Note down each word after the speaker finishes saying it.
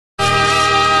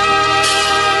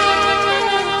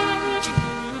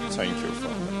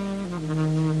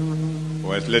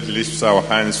Let's lift our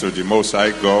hands to the Most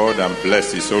High God and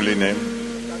bless His holy name.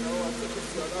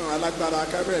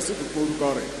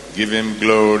 Give Him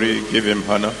glory, give Him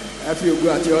honor.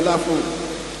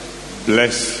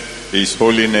 Bless His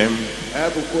holy name.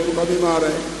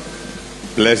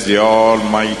 Bless the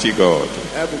Almighty God.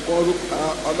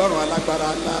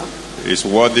 He is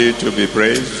worthy to be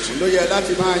praised,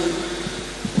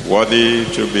 worthy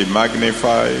to be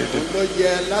magnified.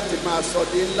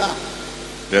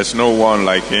 There's no one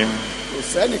like Him.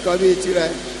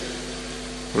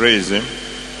 Praise Him.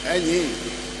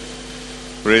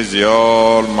 Praise the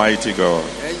Almighty God.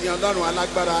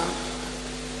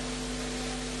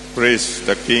 Praise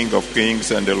the King of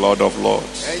Kings and the Lord of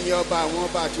Lords.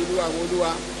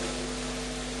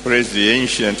 Praise the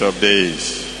Ancient of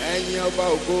Days.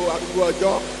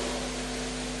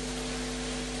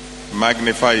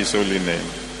 Magnify His holy name.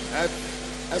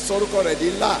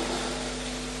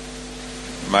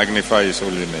 Magnify His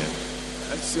holy name.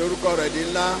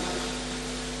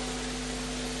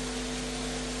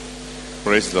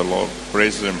 Praise the Lord.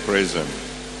 Praise Him. Praise Him.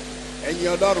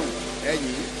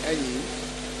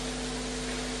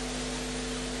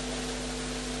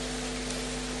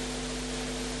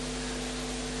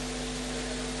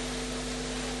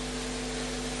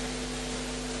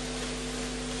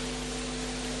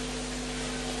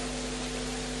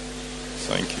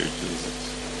 Thank you, Jesus.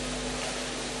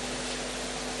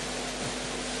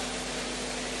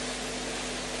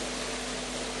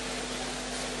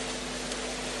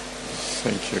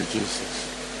 Thank you, Jesus.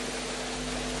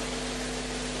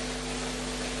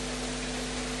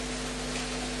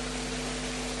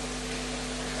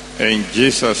 In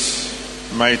Jesus'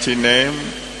 mighty name,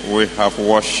 we have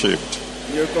worshipped.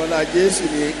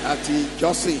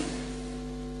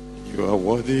 You are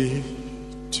worthy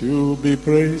to be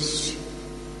praised.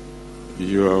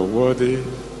 You are worthy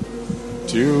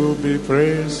to be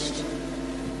praised,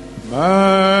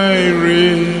 my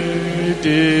Redeemer.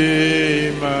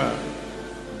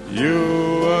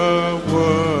 You are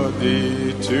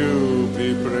worthy to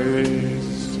be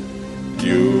praised.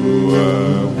 You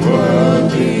are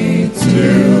worthy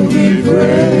to be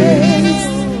praised.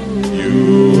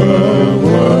 You are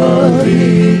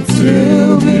worthy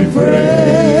to be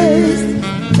praised,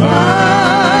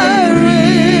 my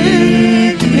Redeemer.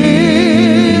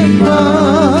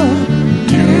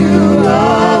 You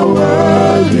are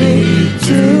worthy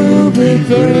to be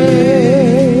praised.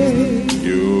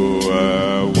 You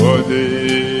are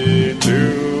worthy to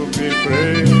be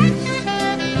praised.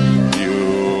 You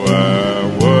are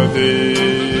worthy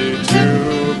to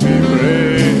be praised,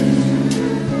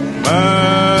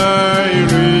 my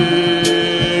Redeemer.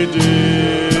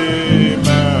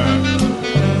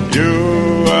 You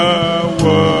are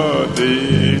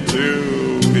worthy to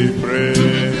be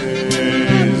praised. You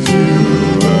are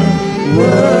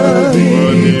worthy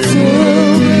to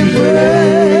be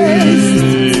praised.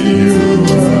 You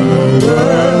are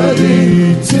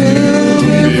worthy to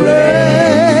be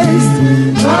praised,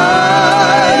 my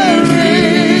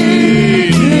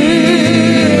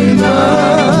Redeemer.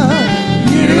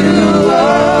 You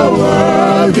are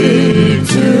worthy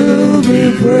to be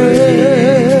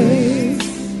praised.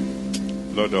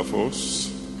 Lord of hosts,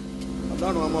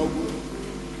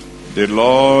 the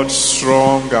Lord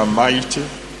strong and mighty,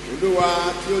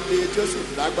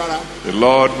 the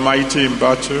Lord mighty in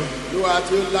battle,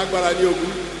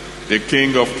 the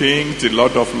King of kings, the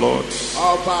Lord of lords,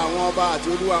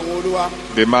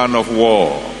 the man of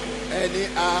war.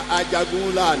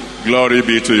 Glory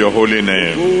be to your holy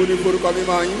name.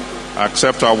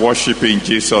 Accept our worship in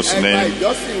Jesus' name.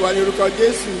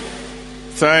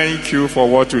 Thank you for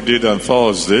what you did on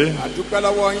Thursday.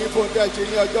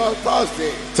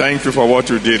 Thank you for what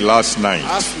you did last night.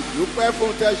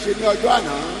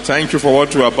 Thank you for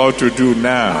what you are about to do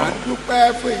now.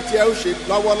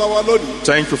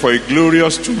 Thank you for a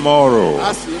glorious tomorrow.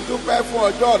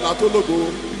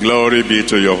 Glory be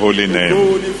to your holy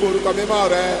name.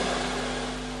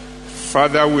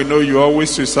 Father, we know you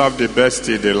always reserve the best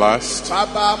till the last.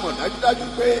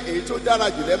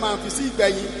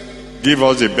 Give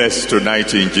us the best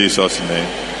tonight in Jesus' name.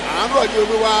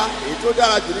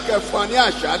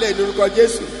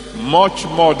 Much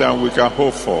more than we can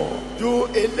hope for.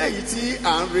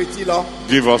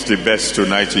 Give us the best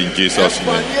tonight in Jesus'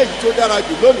 name.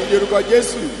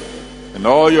 And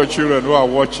all your children who are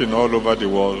watching all over the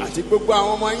world,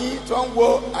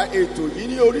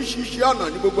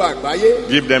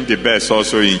 give them the best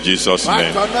also in Jesus'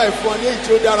 name.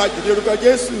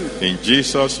 In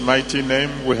Jesus' mighty name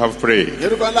we have prayed.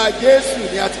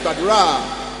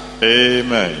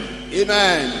 Amen.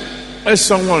 Amen. Let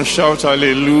someone shout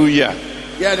hallelujah.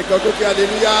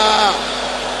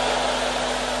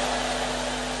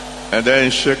 And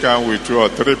then shake hands with 2 or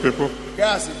 3 people.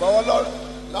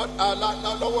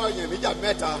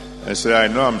 And say, I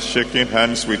know I'm shaking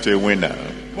hands with a winner.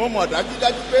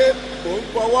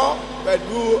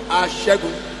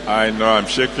 I know I'm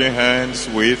shaking hands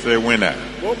with a winner.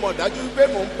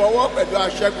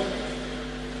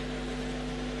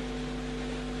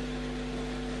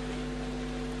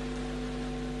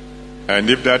 And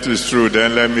if that is true,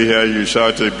 then let me hear you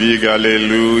shout a big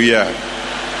hallelujah.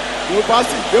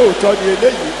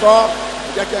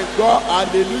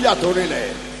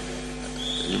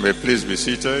 You may please be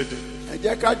seated.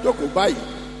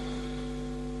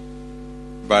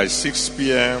 By 6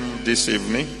 p.m. this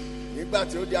evening,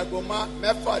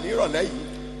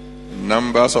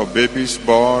 numbers of babies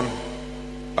born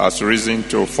has risen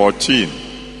to 14.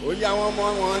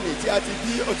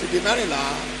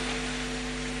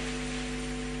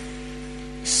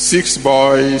 6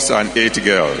 boys and 8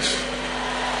 girls.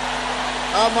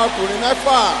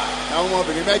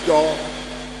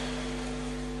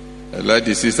 And let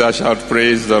the sister shout,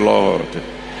 praise the Lord.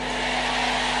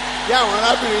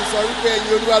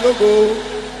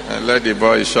 And let the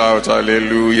boy shout,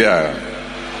 hallelujah.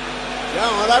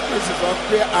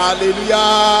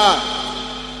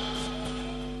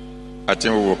 I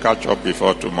think we will catch up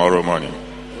before tomorrow morning.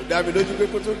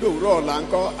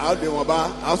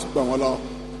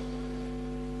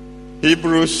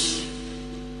 Hebrews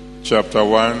chapter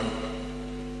 1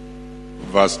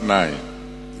 verse 9.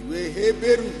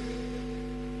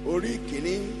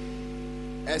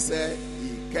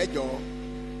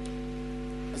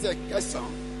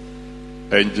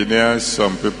 Engineers,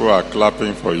 some people are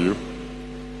clapping for you.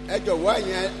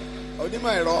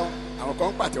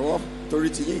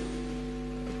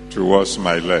 Towards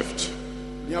my left.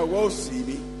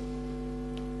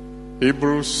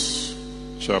 Hebrews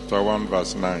chapter 1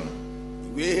 verse 9.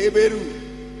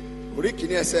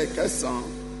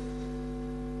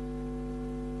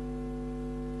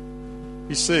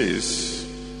 He says,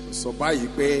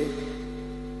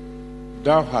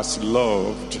 thou hast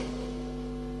loved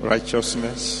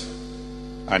righteousness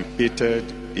and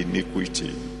hated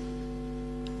iniquity.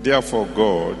 Therefore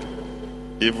God,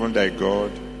 even thy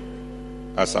God,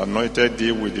 has anointed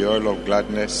thee with the oil of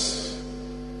gladness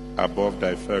above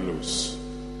thy fellows.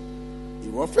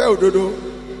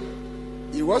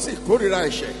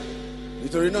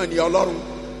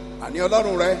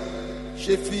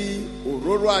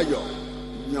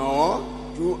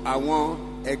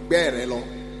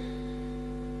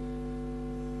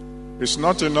 It's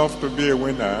not enough to be a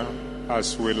winner,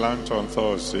 as we learned on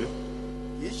Thursday.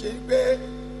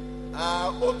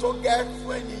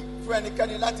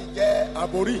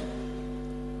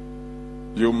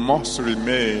 You must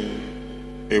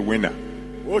remain a winner.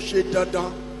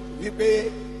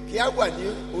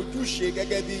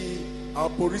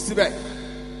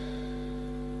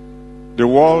 The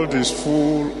world is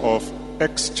full of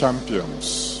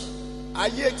ex-champions.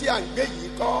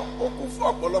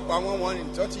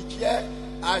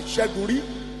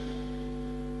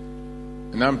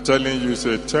 And I'm telling you, it's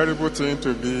a terrible thing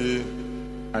to be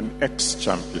an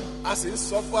ex-champion.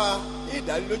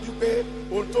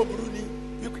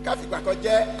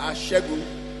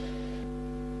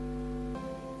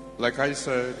 Like I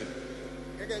said,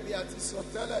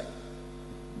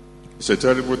 it's a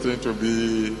terrible thing to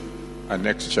be an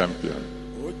ex-champion.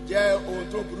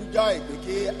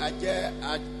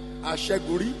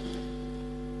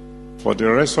 For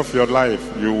the rest of your life,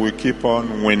 you will keep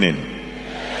on winning.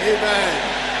 Amen.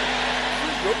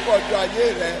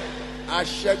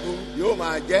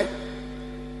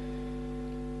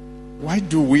 Why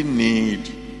do we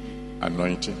need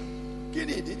anointing?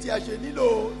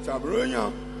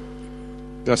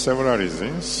 There are several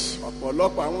reasons.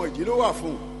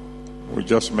 We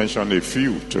just mentioned a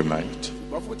few tonight.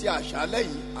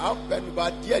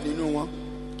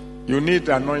 You need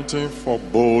anointing for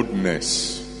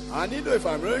boldness.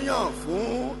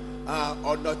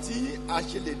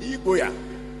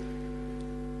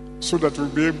 So that you'll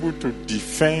be able to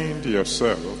defend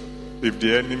yourself if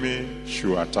the enemy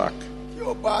should attack.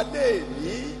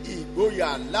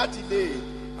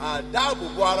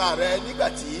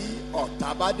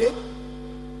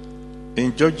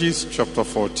 In Judges chapter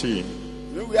 14,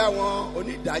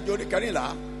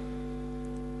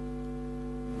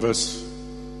 verse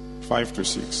 5 to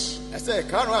 6.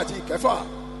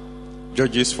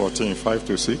 Judges 14, 5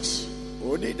 to 6.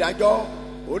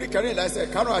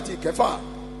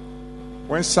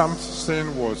 When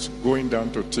Samson was going down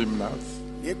to Timnath,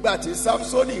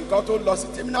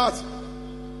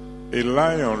 a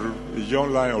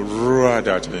young lion roared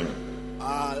at him.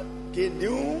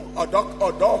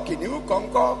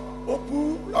 ó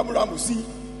bú ramúramù sí i.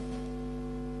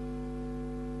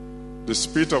 The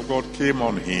Spirit of God came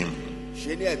on him.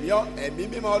 Ṣe ni ẹ̀mí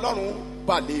mímọ́ Ọlọ́run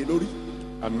bà lé e lórí.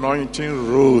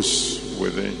 Anointing rose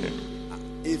within him.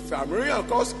 Ìfàmìíràn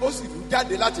kan ó sì rú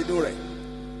jáde láti inú rẹ̀.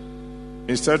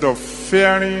 Instead of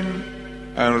fearing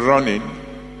and running,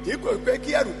 Dípò pé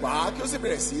kí ẹ̀rù bà á kí ó sì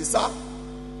bẹ̀rẹ̀ sí í sá.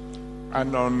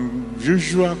 an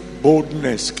unusual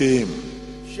boldness came.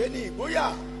 Ṣe ni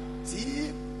ìgboyà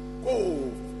tí kò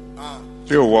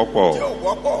Tí ò wọ́pọ̀.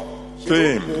 wọ́pọ̀ ṣe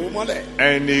Came. ló kó mọ́lẹ̀.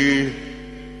 And he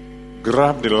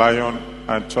grabbed the lion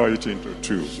and tore it into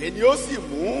two. Ṣe ni ó sì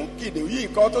mú kìnìún yìí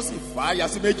nǹkan tó sì fà á ya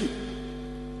sí méjì.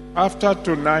 After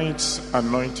tonight's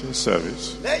anointing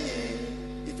service,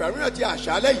 Lẹ́yìn ìfàmìíràn ti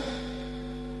àṣálẹ́ yìí.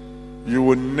 you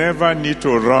will never need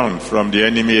to run from the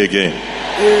enemy again.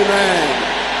 Amen.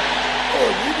 Ó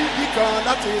ní dídí kan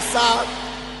láti sá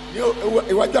ní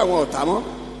iwájú àwọn ọ̀tá mọ́.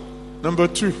 Number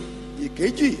 2,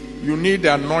 Ìkejì, you need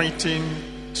anointing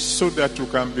so that you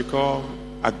can become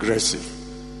aggressive.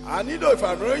 a nílò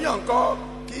ìfàmìíràn kan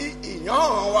kí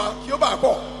ìyànràn wa kí ó bá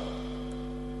pọ̀.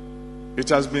 It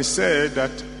has been said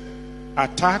that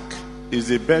attack is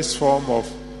the best form of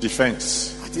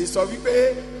defense. Àti sọ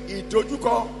wípé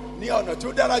ìdojúkọ ní ọ̀nà tí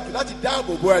ó dára jù láti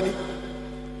dáàbò bo ẹni.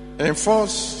 In 1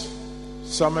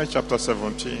 Samuel chapter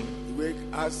 17, Ìwé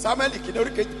Sámẹ́lì kìíní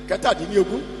orí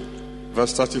kẹtàdínlógún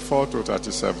verse 34 to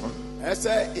 37.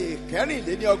 ẹsẹ̀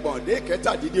ìkẹrìnléníọgbọ̀n dé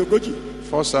kẹtàdínlógójì.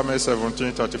 1 Samuel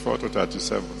 17, 34 to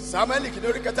 37. Sámẹ́lì kìíní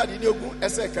orí kẹtàdínlógún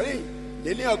ẹsẹ̀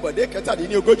ìkẹrìnléníọgbọ̀n dé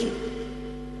kẹtàdínlógójì.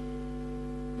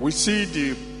 We see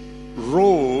the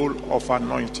role of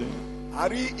anointing A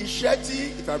rí iṣẹ́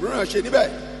tí ìfàmìíràn ṣe níbẹ̀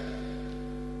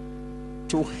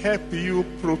to help you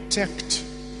protect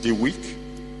the weak,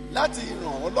 láti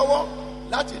ràn ọ́ lọ́wọ́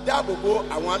láti dáàbò bo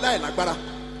àwọn aláìlágbára.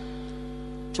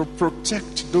 to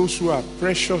protect those who are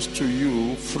precious to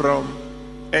you from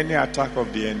any attack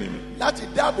of the enemy. Láti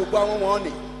dáàbò bo àwọn wọn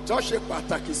ni tó ṣe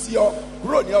pàtàkì sí ọ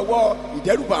kúrò ní ọwọ́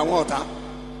ìdẹ́rùbà àwọn ọ̀tá.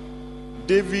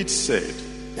 David said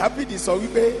Dáfídì sọ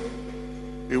wípé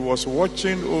he was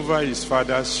watching over his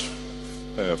father's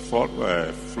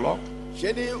flock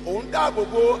ṣe ni òun dáàbò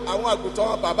bo àwọn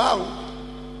àgùntàn bàbá òun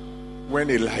when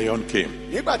a lion came.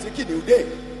 nígbà tí kìnìún dé.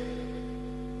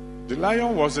 The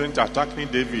lion wasn't attacking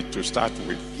David to start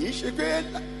with. Kì í ṣe pé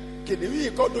kìnìún yìí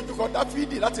kọ́ dojúkọ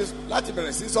Dáfídì láti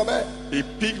bẹ̀rẹ̀ sí sọ bẹ́ẹ̀. He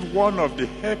picked one of the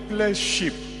helpless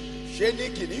sheep Ṣe ni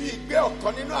kìnìún yìí gbé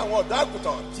ọ̀kan nínú àwọn ọ̀dọ́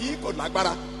àgùntàn tí kò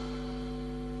lágbára.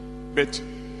 but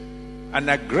an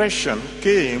aggression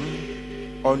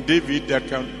came on David that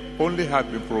can only have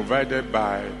been provided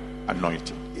by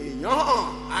anointing. Èèyàn hàn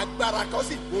agbára kan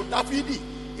sì bo Dáfídì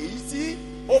èyí tí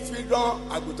ó fi ran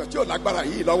àgùntàn tí ò lágbára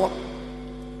yìí lọ́wọ́.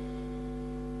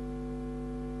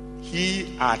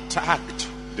 He attacked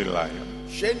the lion,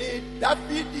 Ṣe ni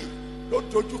Dáfídì ló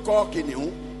dojúkọ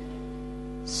kìnìún.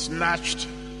 snatched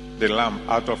the lamb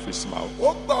out of his mouth.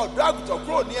 Ó gba ọ̀dọ́ àgùntàn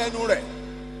kúrò ní ẹnu rẹ̀.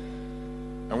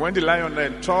 And when the lion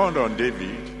then turned on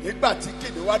David, Nígbà tí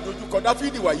kìnìún wá dojúkọ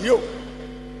Dáfídì wàyí o.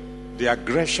 the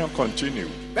aggression continued.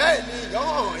 Bẹ́ẹ̀ ni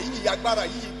ìyàn yìí agbára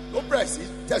yìí ló bẹ̀rẹ̀ sí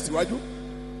tẹ̀síwájú.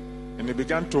 And he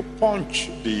began to punch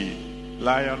the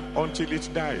lion until it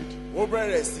died. Ó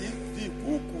bẹ̀rẹ̀ sí fi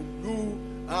ìkúùkù lu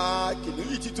kìnìún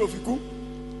yìí títí ó fi kú.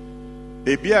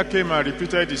 A bear came and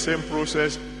repeated the same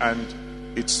process and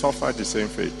it suffered the same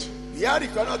fate. Ìyáàrí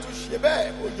kan náà tún ṣe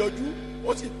bẹ́ẹ̀ ó yọjú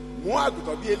ó sì mú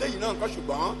àgùntàn bí eléyìí náà nǹkan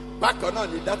ṣùgbọ́n bákan náà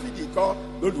ni Dáfídì kọ́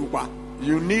lólùpa.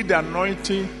 You need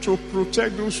anointing to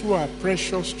protect those who are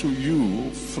precious to you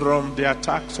from the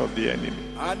attacks of the enemy.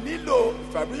 A nílò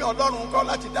ìfàmìlíọ̀n Ọlọ́run kọ́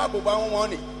láti dáàbò bo àwọn wọn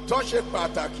ni tó ṣe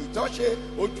pàtàkì tó ṣe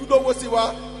ojúlówó sí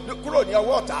wa kúrò ní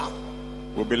ọwọ́ ọ̀tá.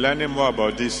 We'll be learning more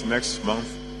about this next month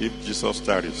if Jesus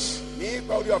tarries.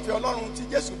 Nípa orí ọ̀fẹ́ Ọlọ́run tí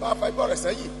Jésù bá fa ibọ̀ rẹ̀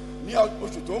sẹ́yìn ní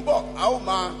oṣù tó ń bọ̀ a ó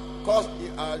máa kọ́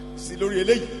sí lórí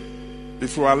eléyìí.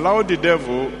 If you allow the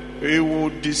devil, he will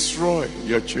destroy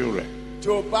your children. Tí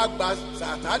o bá gba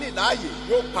Sàtánì láàyè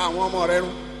yóò pa àwọn ọmọ rẹ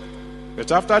run.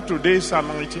 But after today's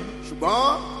anointing,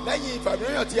 Ṣùgbọ́n lẹ́yìn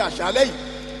ìfàmìlíọ̀n ti àṣálẹ́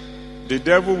yìí the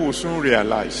devil will soon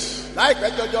realize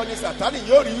láìpẹ́ jọjọ ni Sàtánì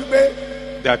yóò rí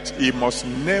wípé that he must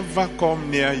never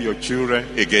come near your children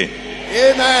again.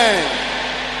 amen.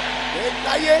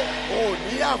 Láyé o ò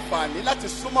ní àǹfààní láti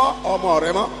súnmọ́ ọmọ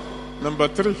rẹ mọ́. Number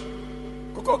 3,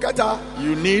 Kókó kẹta,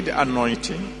 you need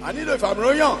anointing a nílò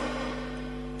ìfàmìlíọ̀n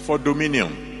for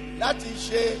dominion. láti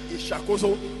ṣe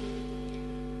ìṣàkóso.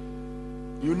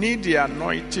 You need the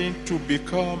anointing to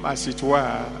become, as it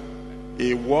were,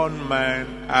 a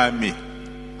one-man army.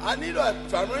 A nílò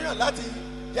ìfàmìlíọ̀n láti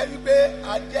jẹ́ wípé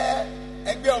a jẹ́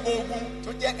ẹgbẹ́ ọmọ ogun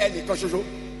tó jẹ́ ẹnìkan ṣoṣo.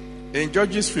 In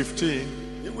Judges 15,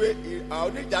 Ìwé ìwé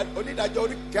onídàájọ́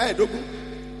orí kẹẹ̀ẹ́dógún.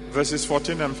 verses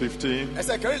 14 and 15,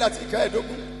 ẹsẹ̀ kẹrìnlá àti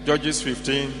kẹẹ̀ẹ́dógún. Judges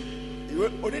 15, ìwé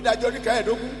onídàájọ́ orí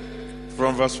kẹẹ̀ẹ́dógún.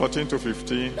 from verse 14 to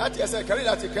 15. láti ẹsẹ̀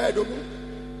kẹrìnlá àti kẹẹ̀ẹ́dógún.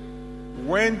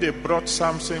 When they brought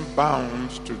Samson bound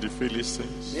to the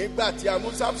Philistines, nígbà tí a mú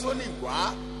Sámsónì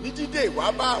wá ní dídè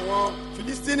wá bá àwọn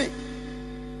Fílístínì.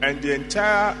 and the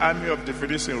entire army of the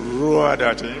Philistines roared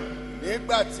at him,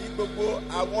 nígbà tí gbogbo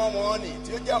àwọn ọmọ nì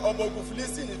tí ó jẹ́ ọmọ ogun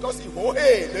Fílístínì tó sì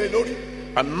hóhè lé lórí.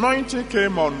 anointing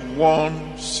came on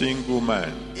one single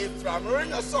man.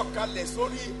 ìfàmìíràn sọ̀kalẹ̀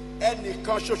sórí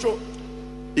ẹnìkan ṣoṣo.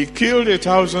 He killed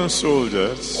 1,000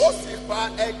 soldiers, ó sì pa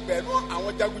ẹgbẹ̀rún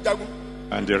àwọn jagunjagun.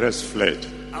 and the rest fled.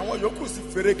 àwọn yòókù sì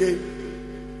ferege.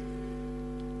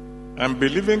 I'm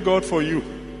believing God for you.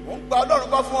 mo ń gba Ọlọ́run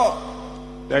gbọ́ fún ọ.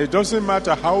 That it doesn't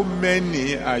matter how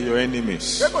many are your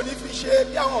enemies. pé kò ní fi ṣe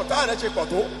bí àwọn ọ̀tá rẹ ṣe pọ̀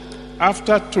tó.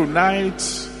 After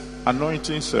tonight's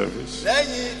anointing service,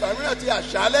 lẹ́yìn ìfàmìíràn ti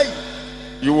àṣálẹ́ yìí.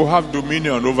 you will have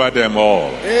dominion over them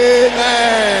all.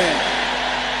 amen.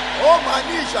 ó máa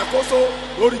ní ìṣàkóso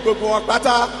lórí gbogbo wọn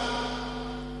pátá.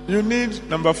 You need,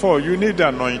 number 4, you need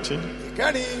anointing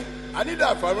ìkẹrin a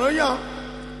nílò àfàmìíràn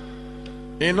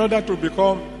in order to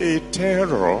become a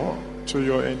terror to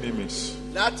your enemies.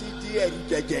 láti di ẹ̀rù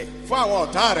jẹ̀jẹ̀ fún àwọn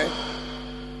ọ̀tá rẹ.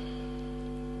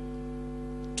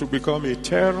 To become a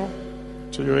terror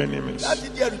to your enemies. láti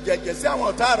di ẹ̀rù jẹ̀jẹ̀ sí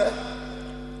àwọn ọ̀tá rẹ.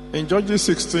 In Judges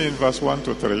 16, verse 1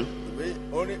 to 3,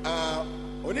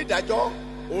 onídàájọ́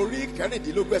orí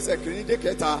kẹrìndínlógún ẹsẹ̀ kìíní dé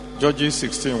kẹta. Judges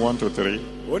 16, 1 to 3,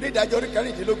 onídàájọ́ orí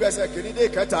kẹrìndínlógún ẹsẹ̀ kìíní dé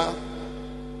kẹta.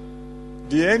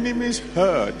 the enemies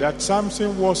heard that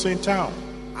Samson was in town.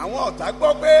 àwọn ọ̀tá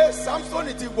gbọ́ pé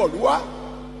Sámsónì ti wọ̀lú wá.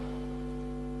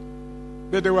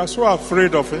 But they were so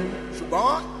afraid of him,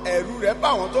 ṣùgbọ́n ẹ̀rù rẹ̀ bá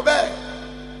wọn tó bẹ́ẹ̀.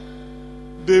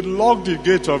 they locked the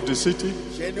gate of the city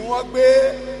ṣe ni wọ́n gbé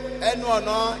ẹnu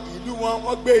ọ̀nà ìlú wọn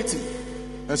wọ́n gbé tì.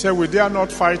 and said, we dare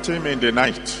not fight him in the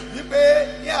night.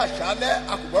 wípé ní àṣálẹ́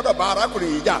a kò gbọ́dọ̀ bá arákùnrin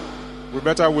yìí jà. We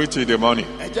better wait till the morning.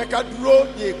 ẹ jẹ́ ká dúró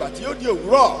di ìgbà tí yóò di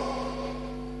òwúrọ̀.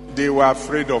 They were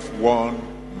afraid of one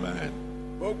man.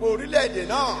 gbogbo orílẹ̀-èdè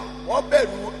náà wọ́n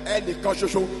bẹ̀rù ẹnìkan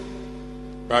ṣoṣo.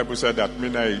 Bible said that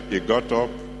midnight he got up,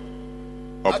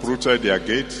 uprooted their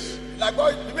gates,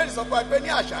 làgbọ́ bíbélì sọ fún wa pé ní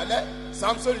àṣálẹ́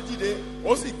Sámsónì dìde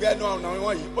ó sì gbé ẹnu ọ̀nà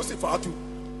wọn yìí ó sì fà á tu.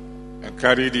 and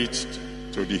carried it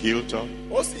to the hilltop.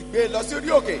 ó sì gbé e lọ sí orí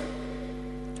òkè.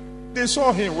 They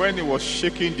saw him when he was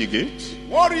shaking the gate.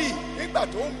 wọ́n rí i nígbà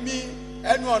tó ń mi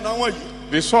ẹnu ọ̀nà wọn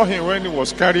yìí. They saw him when he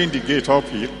was carrying the gate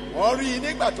uphill. wọ́n rí i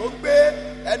nígbà tó ń gbé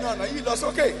ẹnu ọ̀nà yìí lọ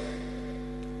sókè.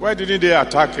 Why didn't they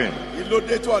attack him?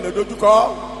 ìlódé tó ọ̀nà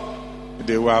dojúkọ.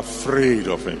 They were afraid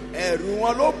of him. ẹ̀rù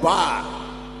wọn ló bà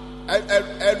á.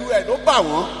 ẹ̀rù ẹ̀ ló bà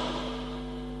wọ́n.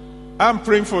 I'm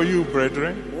praying for you,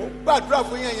 brethren, mo ń gbàdúrà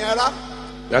fún yẹn yẹn rá.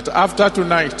 that after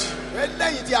tonight, pé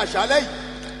lẹ́yìn tí àṣálẹ́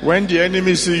yìí. when the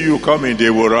enemy see you coming,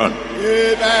 they will run.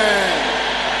 amen.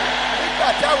 nígbà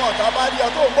tí àwọn ọ̀tá bá rí ọ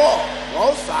tó ń bọ̀ wọ́n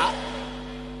ó sá.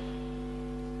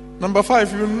 Number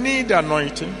 5, you need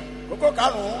anointing kókó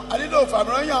karùn-ún a nílò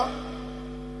ìfàmìíràn.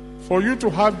 for you to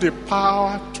have the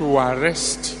power to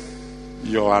arrest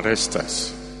your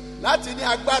arresters. láti ní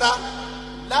agbára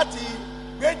láti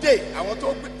gbédè àwọn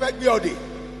tó fẹ́ gbé ọdẹ.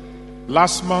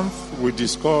 Last month, we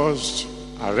discussed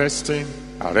arresting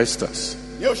arresters.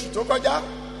 ní oṣù tó kọjá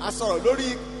a sọ̀rọ̀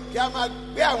lórí kí a máa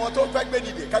gbé àwọn tó fẹ́ gbé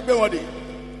dìde ká gbé wọn dè.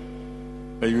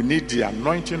 And you need the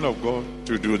anointing of God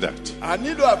to do that. a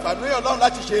nílò àfààní Ọlọ́run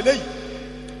láti ṣe eléyìí.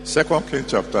 2 Kings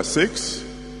chapter 6,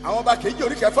 àwọn ọba kejì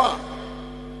orí kẹfà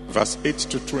verse 8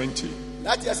 to 20.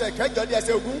 láti ẹsẹ̀ kẹjọ dé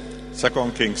ẹsẹ̀ ogún.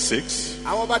 2 Kings 6,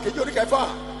 àwọn ọba kejì orí kẹfà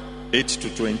 8 to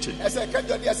 20. ẹsẹ̀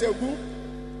kẹjọ dé ẹsẹ̀ ogún.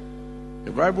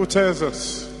 The Bible tells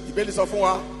us ìbéèlì sọ fún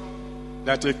wa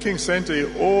that a king sent a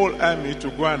whole army to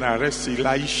go and arrest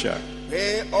Elisha.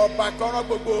 pé ọba kan rán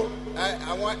gbogbo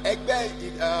àwọn ẹgbẹ́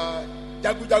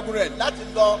jagunjagun rẹ̀ láti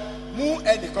lọ mú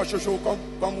ẹnìkan ṣoṣo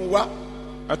kan mú wá.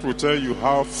 That will tell you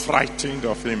how frightened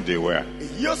of him they were.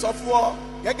 èyí yóò sọ fún ọ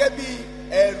gẹ́gẹ́ bí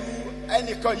ẹ̀rù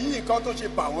ẹnìkan yìí nǹkan tó ṣe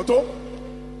bà wọ́n tó.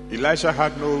 Elisha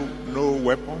had no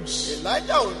weapons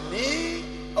Elijah ò ní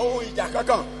ohun ìjà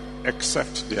kankan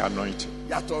except the anointing.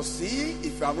 yàtọ̀ sí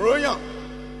ìfàmúróyàn.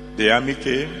 The army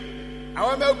came,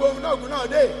 àwọn ọmọ ẹgbẹ́ ogun náà ogun náà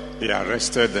dé he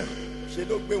arrested them. ṣe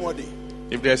ló gbé wọn dè.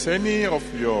 If there's any of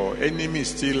your enemies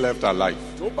still left alive,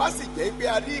 tó bá sì jẹ́ pé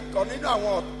a rí kan nínú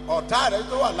àwọn ọ̀tá rẹ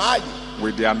tó wà láàyè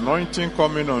with the anointing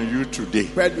coming on you today,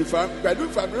 pẹ̀lú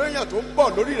ìfàmúróyàn tó ń bọ̀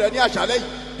lórí rẹ ní àṣálẹ́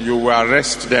yìí. you will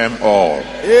arrest them all.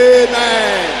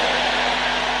 amen.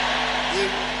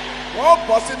 wọ́n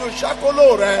bọ̀ sínú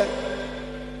ṣákóló rẹ.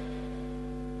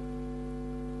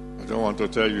 I don't want to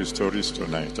tell you stories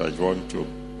tonight. I want to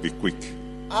be quick.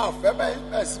 a ò fẹ́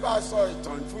bẹ́ẹ̀ sí bá a sọ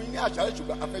ìtàn fún yín ní àṣálẹ́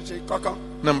ṣùgbọ́n a fẹ́ ṣe kankan.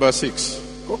 Number 6.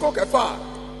 Kókó kẹfà.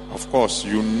 Of course,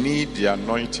 you need the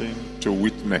anointing to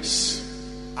witness.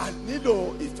 A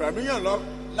nílò ìfàmìyàn lọ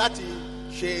láti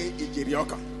ṣe ìjèrè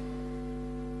ọkàn.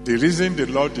 The reason the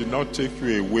Lord did not take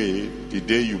you away the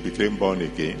day you became born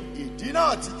again Ìdí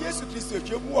náà tí Jésù Kristi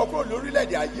ṣe mú ọ kúrò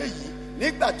lórílẹ̀‐èdè ayé yìí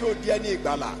nígbà tó di ẹni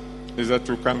ìgbàlà. is that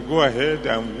you can go ahead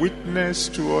and witness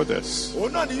to others.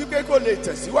 Òun náà ni wípé kó lè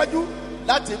tẹ̀síwájú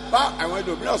láti bá àwọn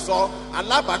ẹlòmíràn sọ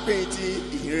alábàápín ti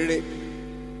ìhìnrere.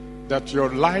 That your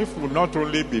life will not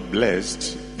only be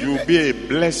blessed, you will be a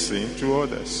blessing to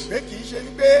others. Pé kì í ṣe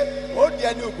wípé ó di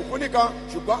ẹni òkùnkùn nìkan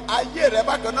ṣùgbọ́n ayé rẹ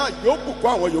bákan náà yóò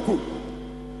bùkún àwọn yòókù.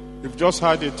 You've just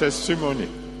had a testimony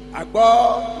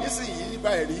Àgbọ̀ nísìnyí nípa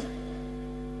ẹ̀rí.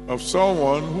 of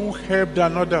someone who helped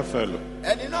another fellow,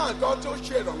 Ẹni náà kan tó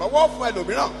ṣe ìrànlọ́wọ́ fún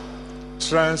ẹlòmíràn.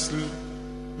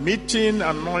 transmitting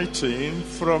anointing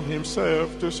from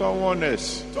himself to someone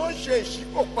else, Tó ń ṣe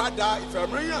ìṣípòpadà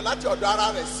ìfẹ̀mìíràn láti ọ̀dọ̀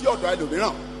ara rẹ̀ sí ọ̀dọ̀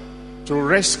ẹlòmíràn. to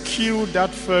rescue that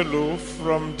fellow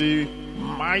from the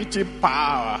mighty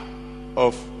power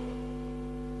of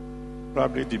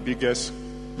probably the biggest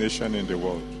nation in the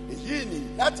world. Èyí ni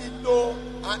láti lo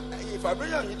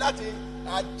ìfẹ̀mìíràn yìí láti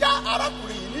já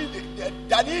arákùnrin yìí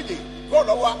ní ìdè kó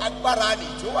lọ́wọ́ agbára nì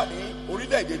tó wà ní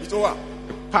orílẹ̀-èdè ibi tó wà.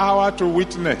 Power to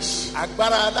witness.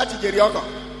 Agbára láti jèrè ọkàn.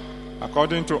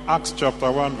 According to Acts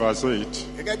chapter 1 verse 8.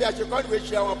 Gẹ́gẹ́ bí a ṣe kọ́ ìwé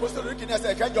ṣe àwọn apostoli orí kìíní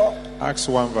ẹsẹ̀ kẹjọ. Acts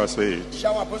 1 verse 8. Ṣe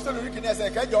àwọn apostoli orí kìíní ẹsẹ̀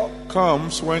kẹjọ.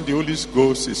 Comes when the Holy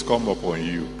Ghost is come upon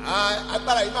you.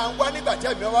 Agbára yìí máa ń wá nígbà tí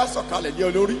ẹ̀mí wa sọ̀kalẹ̀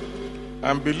lé olórí.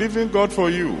 I'm believing God for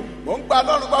you Mò ń gba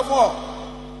Ọlọ́run gbọ́ fún ọ.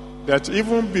 that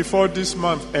even before this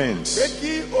month Pé ends,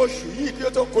 kí oṣù yìí kí ó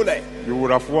tó kolẹ̀. you will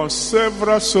have won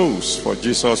several souls for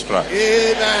Jesus Christ.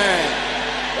 Amen.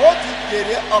 Ó ti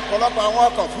jèrè ọ̀pọ̀lọpọ̀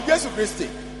àwọn ọkàn fún Jésù Kristi.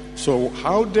 So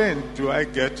how then do I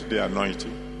get the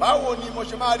anointing? Báwo ni mo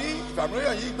ṣe máa rí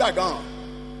ìfàmìíràn yìí gbà gan?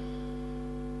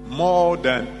 More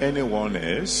than anyone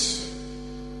else,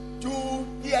 Ju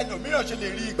bí ẹlòmíràn ṣe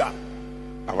lè rí ìgbà.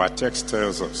 our text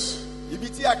tells us. Ibi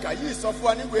tí a kà yìí sọ fún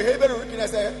wa ní ìwé Hébérù orí kìíní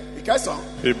ẹsẹ̀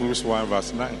ìkẹsàn-án. Hebrews 1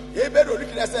 verse 9. Hébérù orí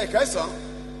kìíní ẹsẹ̀ ìkẹsàn-án.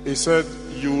 He said,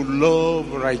 you love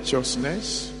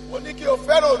righteousness, Ó ní kí o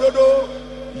fẹ́ràn òdodo,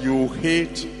 you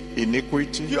hate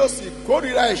iniquity. kí o sì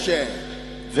kórìíra ẹ̀ṣẹ̀.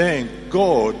 Then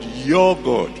God, your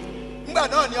God, Nígbà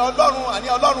náà ni Ọlọ́run àní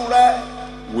Ọlọ́run rẹ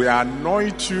will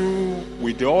anoint you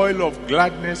with the oil of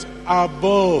gladness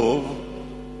above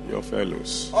your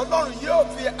fellows. Ọlọ́run yóò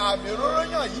fi àmì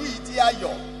òróró yàn yìí tí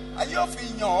ayọ̀. A yóò fi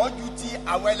yàn ọ́ ju ti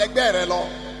àwọn ẹlẹgbẹ́ rẹ lọ.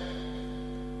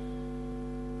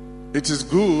 It is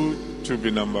good to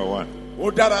be number one.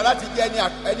 Ó dára láti jẹ́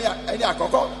ẹni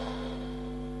àkọ́kọ́.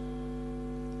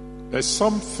 There's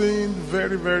something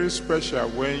very, very special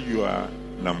when you are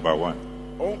number one.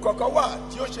 Ohun kọ̀ọ̀kan wà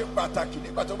tí ó ṣe pàtàkì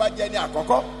nígbà tó bá jẹ́ ẹni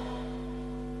àkọ́kọ́.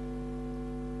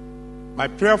 My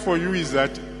prayer for you is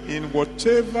that in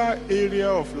whatever area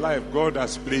of life God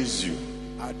has placed you,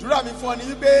 Àdúrà mi fún ọ ni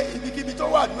wípé ibikíbi tó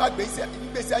wà nínú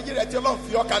ìgbésí ayé rẹ tí Ọlọ́run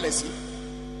fi ọ́ kalẹ̀ sí.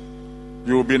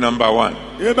 you will be number one.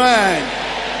 Amen.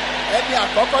 Ẹni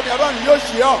àkọ́kọ́ ni Ọlọ́run yóò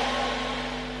ṣe ọ́.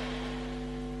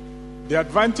 The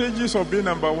advantages of being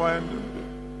number one,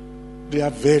 they are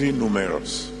very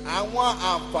numerous. Àwọn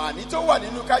àǹfààní tó wà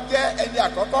nínú ká jẹ́ ẹni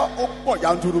àkọ́kọ́ ó pọ̀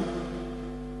yanturu.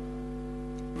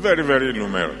 Very, very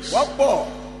numerous. Wọ́n pọ̀.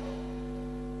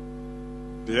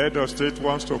 The head of state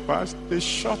wants to pass, they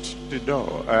shut the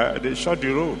door, they shut the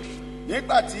road.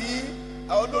 Nígbà tí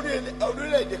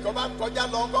orílẹ̀-èdè kan bá ń kọjá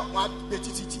lọ́gọ́, wọn á gbé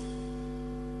títì.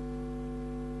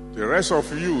 The rest of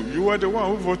you, you were the one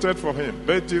who voted for him,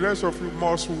 but the rest of you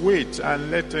must wait and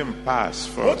let him pass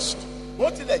first. Bó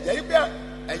tilẹ̀ jẹ́ pé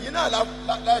ẹ̀yin náà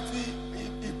la fi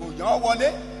ìbò yàn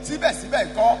wọlé, síbẹ̀síbẹ̀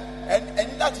nǹkan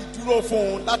ẹni láti dúró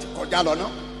fún un láti kọjá lọ náà.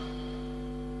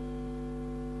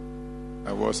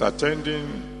 I was attending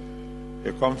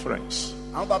a conference,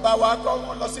 Àwọn bàbá wa kọ́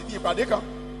wọn lọ sí ibi ìpàdé kan.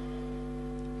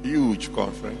 huge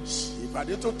conference,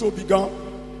 Ìpàdé tó tóbi gan.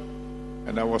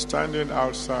 and I was standing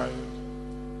outside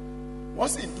Wọ́n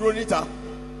sì dúró níta.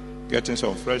 getting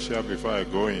some fresh air before I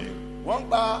go in. Wọ́n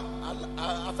gba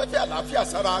afẹ́fẹ́ àlàáfíà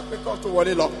sára pé kán tó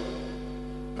wọlé lọ.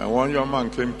 And one young man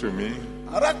came to me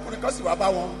Arákùnrin kan sì wá bá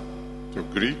wọn to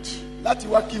greet. láti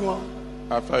wá kí wọn.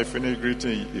 After I finished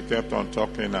greeting, he kept on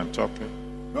talking and talking.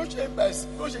 Ló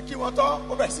ṣe kí wọn tán,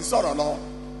 ó bẹ̀rẹ̀ sí sọ̀rọ̀ lọ.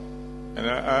 And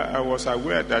I was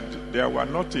aware that there were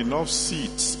not enough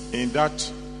seats in that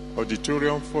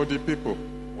auditorium for the people.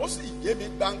 Ó sì yé mi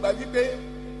gbangba wípé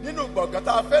nínú gbọ̀ngàn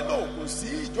tá a fẹ́ lò kò sí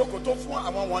ìjókòó tó fún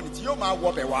àwọn wọ̀nnì tí yóò máa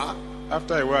wọbẹ̀ wá.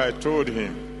 After a while, I told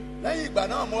him, Lẹ́yìn ìgbà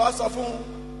náà mo wá sọ fún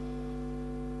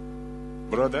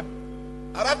brother,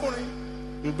 arákùnrin.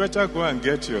 You better go and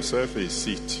get yourself a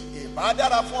seat. ìbá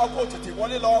dára fún ọ kó tètè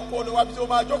wọlé lọ kó lè wá bí tó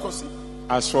máa jókòó sí.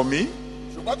 As for me,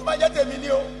 ṣùgbọ́n tó bá jẹ́ tèmi ni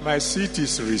o. my seat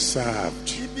is reserved.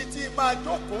 ibi tí máa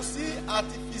jókòó sí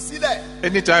àti fi sílẹ̀.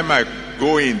 Anytime I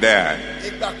go in there,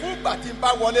 ìgbàkúùgbà tí n bá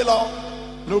wọlé lọ.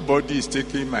 nobody is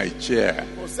taking my chair.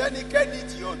 kò sẹ́nikẹ́ni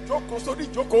tí yóò jókòó sórí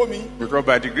ìjókòó mi. Because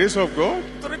by the grace of God,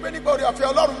 nítorí pé nígbà orí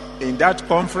ọ̀fẹ́ Ọlọ́run. in that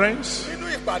conference, nínú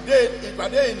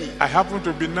ìpàdé ìní. I happen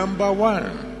to be number one.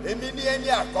 èmi ni ẹni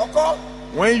àkọ́kọ́.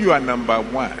 When you are number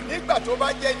one, nígbà tó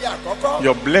bá jẹ́ ẹni àkọ́kọ́.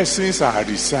 your blessings are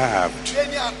reserved.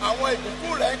 ẹni àwọn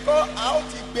ìbùkún rẹ̀ ń kọ́ a ó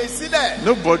ti gbé sílẹ̀.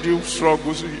 Nobody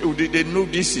struggles. They know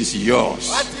this is yours.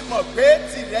 wá ti mọ̀ pé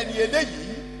tìrẹ ni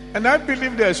eléyìí. And I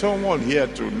believe there's someone here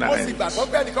mo sì tonight. gbàgbọ́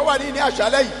pé ẹnìkan wà ní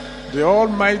àṣálẹ́ yìí. The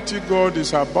Almighty God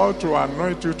is about to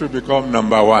anoint you to become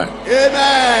number one.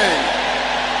 Amen.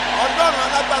 Ọlọ́run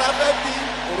alágbára fẹ́ fi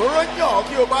òróró yàn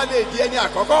kí o bá lè di ẹni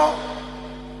àkọ́kọ́.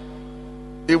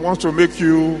 He wants to make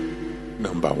you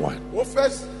number one. Ó fẹ́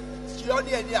ṣe ọ́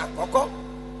ní ẹni àkọ́kọ́.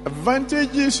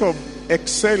 Advantages of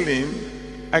excelling,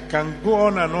 I can go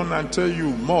on and tell you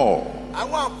more.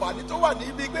 Àwọn àǹfààní tó wà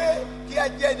níbi pé kí ẹ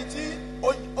jẹ́ ẹni tí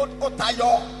ó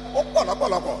tayọ ó pọ̀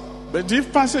lọ́pọ̀lọpọ̀. But this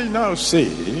passage now says,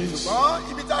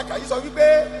 ṣùgbọ́n ibi tá a kà yí sọ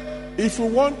wípé. if you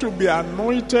want to be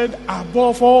anointed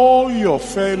above all your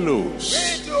fellows,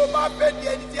 bí tí o bá fẹ́ di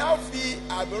ẹni tí a fi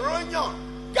àmì yàn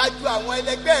ga ju àwọn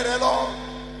ẹlẹgbẹ́ rẹ lọ.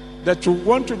 that you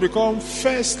want to become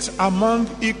first among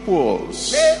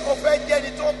equals, pé o fẹ́ jẹ́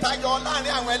ẹni tó tayọ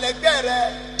láàrin àwọn ẹlẹgbẹ́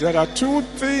rẹ. there are two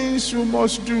things you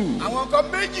must do. àwọn nǹkan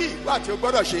méjì wà tí o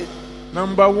gbọ́dọ̀ ṣe.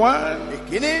 Number one,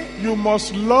 ìkíní. you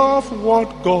must love what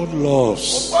God o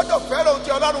loves. gbọ́dọ̀ fẹ́ràn ohun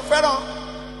tí Ọlọ́run fẹ́ràn.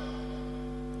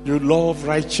 You love yóò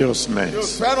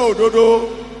righteousness. fẹ́ràn òdodo.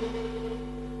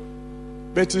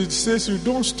 But it says you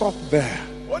don't stop there.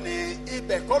 ó ní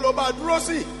ibẹ̀ kọ́ ló máa dúró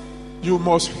sí. You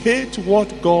must hate what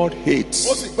God o hates.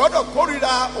 sì gbọ́dọ̀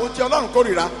kórìíra ohun tí Ọlọ́run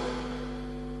kórìíra.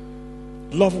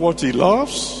 Love what He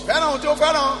loves, fẹ́ràn ohun tí ó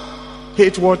fẹ́ràn.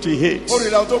 hate what He hates.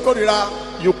 kórìíra ohun tó kórìíra.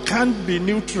 You can't be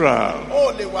neutral.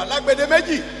 o lè wà lágbede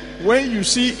méjì. When you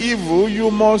see evil, you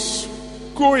must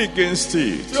go against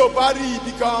it. tí o bá rí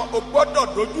ibi kan o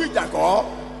gbọ́dọ̀ dojú ìjà kọ.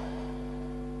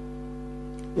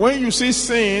 When you see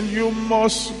sin, you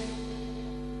must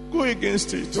go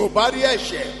against it. tí o bá rí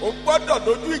ẹ̀ṣẹ̀ o gbọ́dọ̀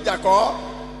dojú ìjà kọ.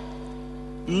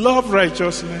 Love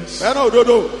righteousness, fẹ́ràn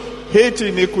òdodo. hate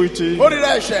iniquity.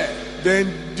 kórìíra ẹ̀ṣẹ̀.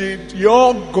 Then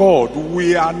your God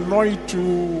will anoint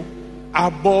you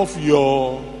above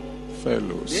your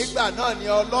fellows. nígbà náà ni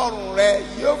Ọlọ́run rẹ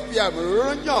yóò fi àmì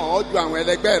òróró yàn ọ́ ju àwọn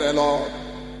ẹlẹgbẹ́ rẹ lọ.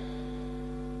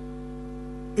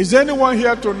 Is anyone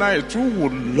here tonight who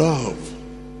would love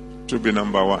to be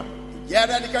number one? ìyá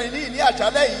rẹ nìkan ní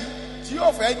àṣálẹ́ yìí tí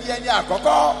yóò fẹ́ di ẹni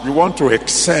àkọ́kọ́. You want to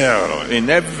excel in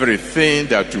everything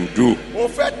that you do. o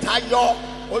fẹ́ tayọ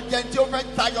o jẹ́ tí o fẹ́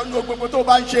tayọ nínú gbogbo tó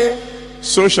bá ń ṣe.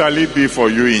 So shall it be for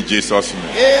you in Jesus' name.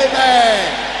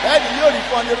 amen. bẹ́ẹ̀ ni yóò rí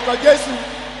fún ọ ní orúkọ Jésù.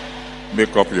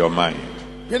 Make up your mind.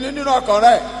 pinnu nínú ọkàn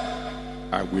rẹ.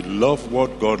 I will love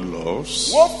what God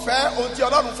loves. wọ́n fẹ́ ohun tí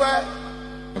Ọlọ́run fẹ́.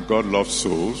 And God loves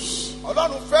souls.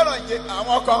 Ọlọ́run fẹ́ràn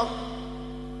àwọn kan.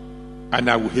 And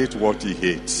I will hate what He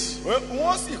hates.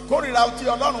 wọ́n sì kórìíra ohun tí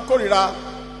Ọlọ́run kórìíra.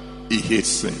 He hates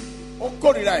sin. ó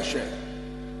kórìíra ẹ̀ṣẹ̀.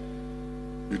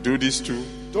 You do these two,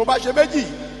 tó bá ṣe méjì.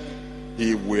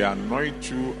 He will anoint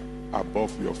you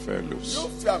above your fellows. yóò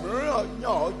fi àmì òróró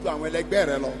yàn ọ́ ju àwọn ẹlẹgbẹ́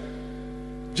rẹ lọ.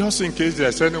 Just in case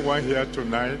there's anyone here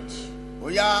tonight,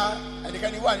 bóyá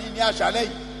ẹnikẹ́ni wà ní àṣálẹ́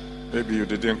yìí. maybe you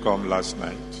didn't come last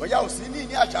night, bóyá ò sí ní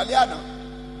àṣálẹ́ àná.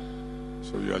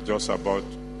 so you are just about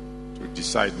to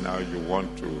decide now you want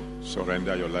to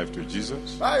surrender your life to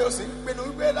Jesus. báyọ̀ sì ń pinnu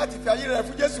wípé láti fi ayé rẹ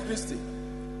fún Jésù Kristi.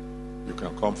 You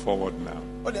can come forward now.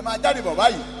 o lè máa jáde bọ̀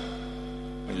báyìí.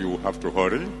 And you will have to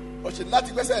hurry. o sì ní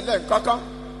láti gbẹ́sẹ̀ lẹ́ẹ̀kankan.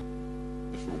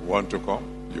 If you want to come,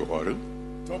 you hurry.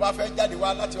 tó bá fẹ́ jáde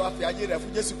wá láti wá fi ayé rẹ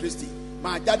fún Jésù Kristi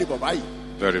máa jáde bọ̀ báyìí.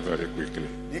 Very, very quickly.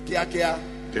 ní kíákíá.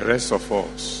 The rest of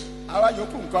us, àwa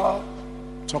yòókù nǹkan.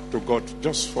 talk to God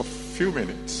just for a few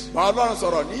minutes bá Ọlọ́run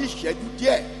sọ̀rọ̀ ní ìṣẹ́jú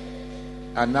díẹ̀.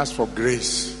 and ask for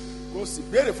grace kò sì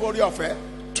béèrè fún orí ọ̀fẹ́.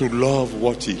 to love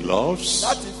what He loves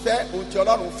láti fẹ́ ohun tí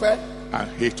Ọlọ́run fẹ́. and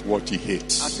hate what He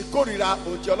hates. àti kórìíra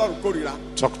ohun tí Ọlọ́run kórìíra.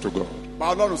 Talk to God.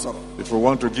 bá Ọlọ́run sọ̀rọ̀. If you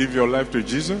want to give your life to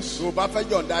Jesus, tó o bá fẹ́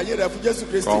yọ̀ǹda ayé rẹ fún Jésù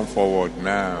Kristi. come forward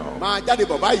now. máa jáde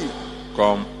bọ̀ báyìí.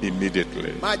 Come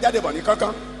immediately. máa jáde bọ̀ ní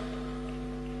kánkán.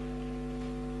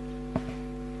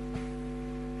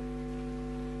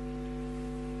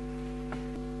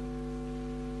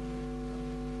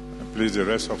 And please, the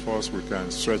rest of us, we can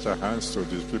stretch our hands to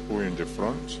these people in the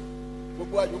front.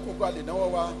 gbogbo àyókù kó a lè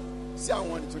náwó wa sí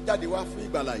àwọn ènìyàn tó jáde wá fún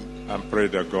ìgbàlà yìí. and pray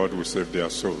that God will save their Kí a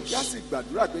souls. sì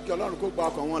gbàdúrà pé kí Ọlọ́run kó gba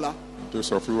ọkàn wọn là.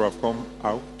 Those of you who have come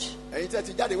out, Ẹ̀yin tẹ́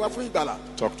ti jáde wá fún ìgbàlà.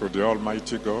 talk to the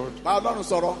Almighty God. Bá Ọlọ́run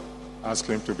sọ̀rọ̀. Ask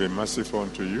Him to be merciful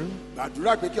unto you,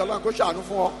 Gbàdúrà pé kí Ọlọ́run kó ṣàánú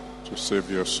fún ọ. to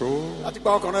save your soul, Láti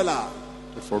gba ọkàn rẹ là.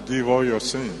 to forgive all your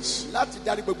sins. Láti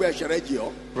dárí gbogbo ẹ̀ṣẹ̀ rẹ jì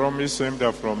ọ́. Promise Him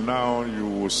that from now on you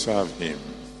will serve Him.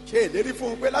 Ṣe ìlérí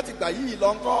fún un pé láti gbà yìí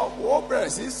lọ ńkọ́ ó bẹ̀rẹ̀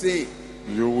sí ṣe.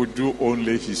 You will do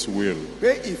only His will.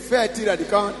 Pé ìfẹ́ tirẹ̀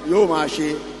nìkan yóò máa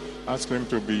ṣe. Ask Him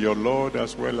to be your Lord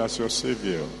as well as your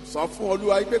Savior. Sọ fún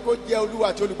Olúwa pé kó jẹ́ Olúwa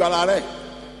àti olùgbàlà rẹ̀.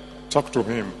 Talk to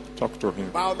Him. Talk to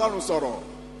Him. Bá Ọlọ́run sọ̀rọ̀.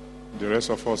 The rest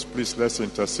of us, please, let's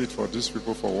intercede for these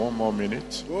people for one more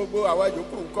minute. Gbogbo àwa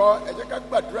ìyókù ńkọ́ ẹ jẹ́ ká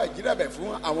gbàdúrà ìjírẹ̀bẹ̀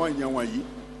fún àwọn èèyàn wọ̀nyí.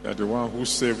 That the one who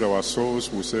saved our souls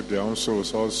will save their own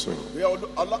souls also. Pé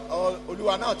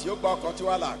Olúwa náà tí ó gba ọkàn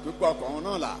tiwa là tó gba ọkàn wọn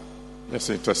náà là. Let's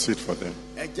intercede for them.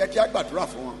 Ẹ jẹ́ kí á gbàdúrà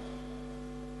fún wọn.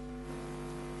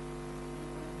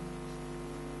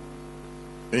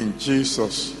 In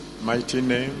Jesus' mighty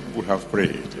name, we have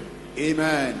prayed.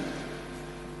 Amen.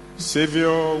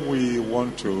 Savior, we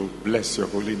want to bless your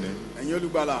holy name. Ẹ̀yin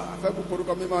olùgbàlà, a fẹ́ kú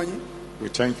korúkọ mímọ́ yín. We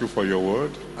thank you for your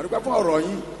word. A dúpẹ́ fún ọ̀rọ̀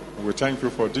yín. We thank you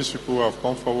for these people who have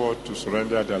come forward to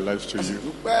surrender their lives to you.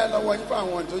 Dúpẹ́ lọ́wọ́ yín fún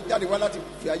àwọn tó jáde wá láti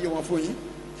fi ayé wọn fún yín.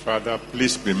 Father,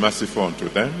 please be merciful unto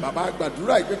them. Bàbá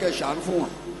gbàdúrà ìgbékẹ̀ ṣàánú fún wọn.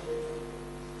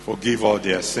 Forgive all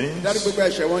their Dárí sins. gbogbo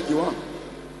ẹ̀ṣẹ̀ wọn jì wọ́n.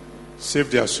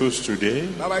 Save their souls today.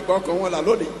 Bàbá gba ọkàn wọn là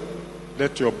lónìí.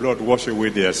 Let your blood wash away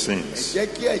their Ẹ sins. jẹ́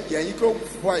kí ẹ̀jẹ̀ yín kó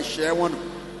fọ ẹ̀ṣẹ̀ wọn nù.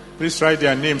 Please write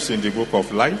their names in the book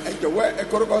of life Ẹ jọ̀wọ́ ẹ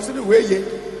korúkọ sínú ìwé yìí.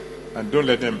 and don't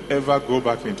let them ever go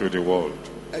back into the world.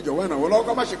 Ẹ jọ̀wọ́ ìrànwọ́ lọ́wọ́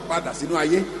kó má ṣe padà sínú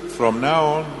ayé. From now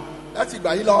on, Láti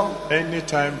ìgbà yìí lọ,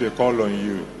 anytime they call on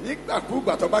you,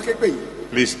 nígbàkúùgbà tó bá ké pè yín.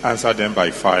 please answer them by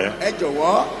fire. Ẹ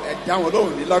jọ̀wọ́ ẹ dá wọn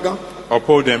lóhùn ní lọ́gán.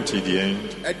 Uphold them till the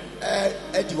end.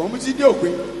 Ẹ dì wọ́n mú sí dé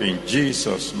òpin. In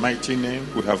Jesus' mighty name,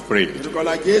 we have prayed.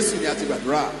 Ìdúkọ̀lá Jésù ni a ti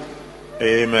gbàdúrà.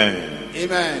 Amen.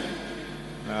 Amen.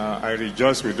 Now, I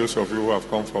rejoice with those of you who have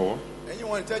come forward. Ẹ̀yin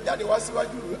wọn tẹ́ jáde wá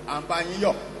síwájú à ń bá yín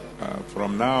yọ̀.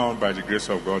 From now on, by the grace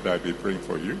of God, I'll be praying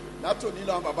for you. Látòní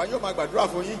lọ bàbá yóò máa gbàdúrà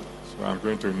fún yín. So I'm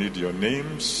going to need your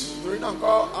names, Torí náà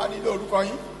kọ́ a nílò orúkọ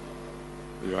yín.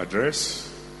 your address,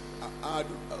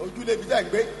 Ojúlé ibi tẹ́ ń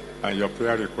gbé and your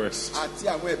prayer requests. àti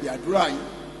àwọn ẹ̀bì àdúrà yín.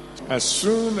 As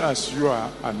soon as you are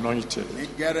anointed, Ní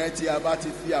gẹ́rẹ́ tí a bá ti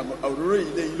fi òróró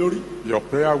yìí lé yín lórí. your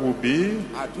prayer will be,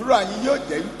 Àdúrà yín yóò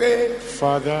jẹ́ wípé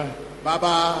Father,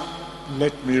 bàbá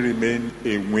let me remain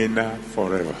a winner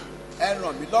forever. ẹ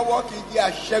ràn mí lọ́wọ́ kí n jẹ́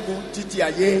aṣẹ́gun títí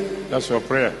ayé. That's your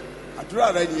prayer.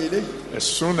 Àdúrà rẹ ni eléyìí. As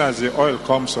soon as the oil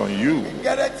comes on you,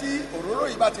 Gẹ́rẹ́ tí òróró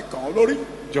yìí bá ti kàn ọ́ lórí.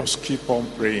 just keep on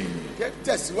praying.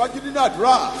 Tẹ̀síwájú nínú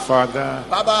àdúrà. Father,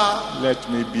 Bàbá let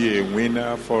me be a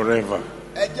winner forever.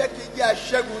 ẹ jẹ́ kí n jẹ́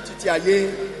aṣẹ́gun títí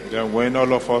ayé. Then when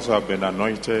all of us have been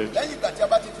anointed, Lẹ́yìn ìgbà tí a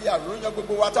bá ti fi àrùn yan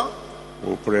gbogbo wa tán.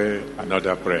 we'll pray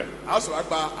another prayer. A ó sọ wá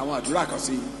gba àwọn àdúrà kan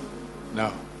sí i.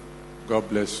 Now, God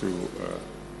bless you.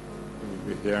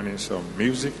 We'll be hearing some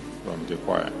music from the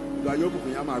choir. Ìgbà yóò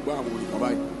bùkún yá máa gbọ́ àwọn olùkọ́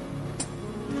báyìí.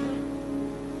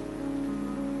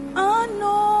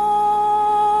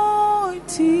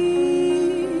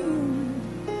 Anointing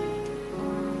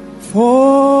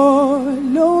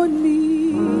follow me.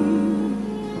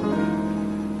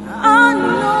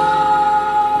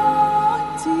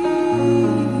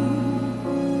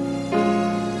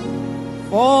 Anointing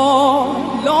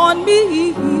fall on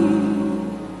me.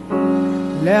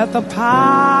 Let the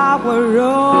power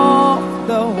of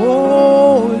the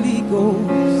Holy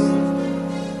Ghost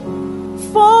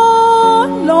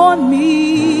fall on me.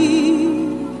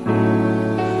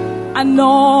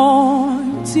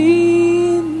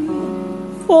 Anointing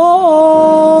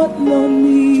fall on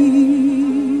me.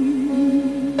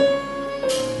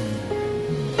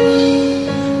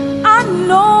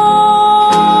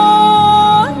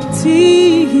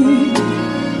 Anointing,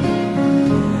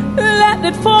 let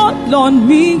it fall on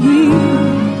me.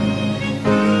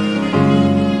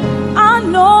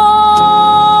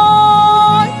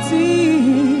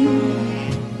 Anointing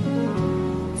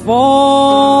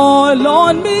fall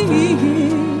on me.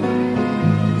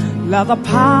 Let the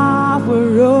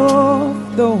power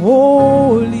of the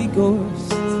Holy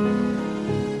Ghost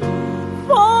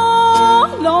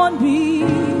fall on me.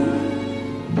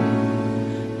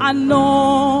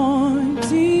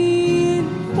 Anointing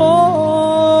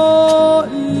fall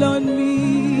on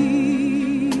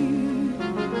me.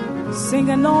 Sing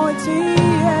anointing,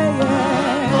 yeah, yeah.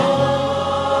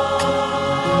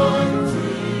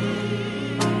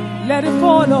 Let it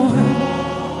fall on.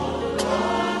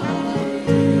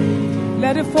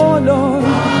 Let it fall on.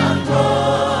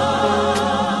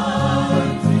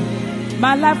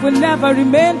 my life will never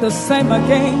remain the same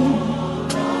again.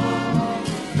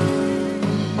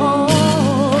 Oh,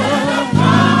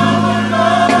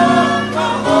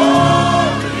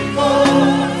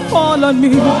 fall on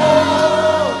me,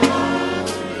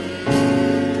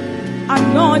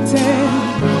 anointed.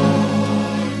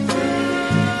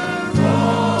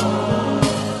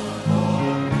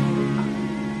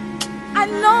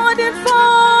 Anointed,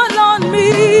 fall on me.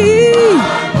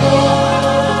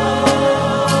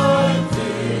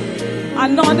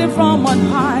 Anointed from on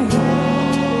high.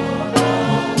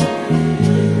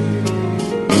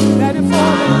 Let it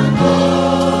fall on me.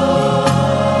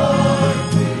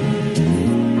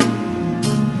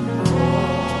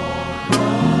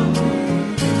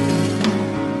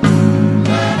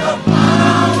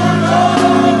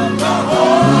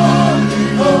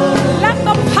 Let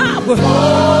the power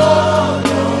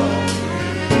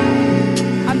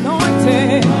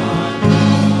anointed.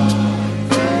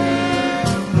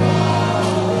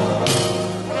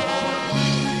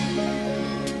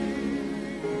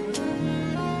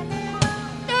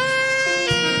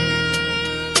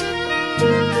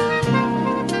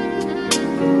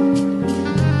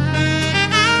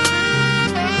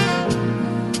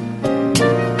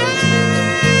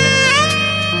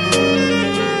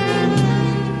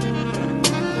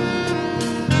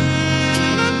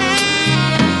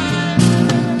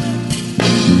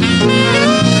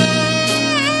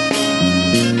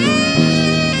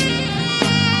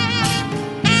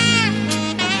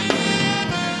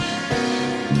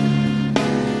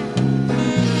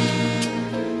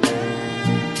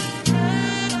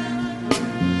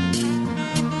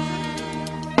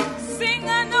 Sing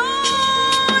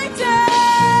anointed.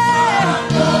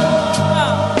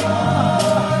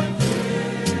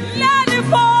 Let it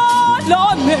fall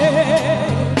on me.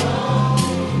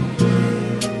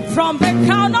 From the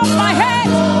crown of my head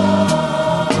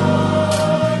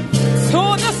to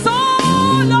the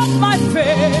sole of my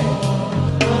feet.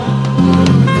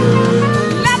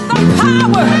 Let the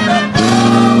power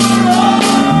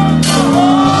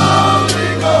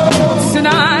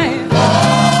tonight.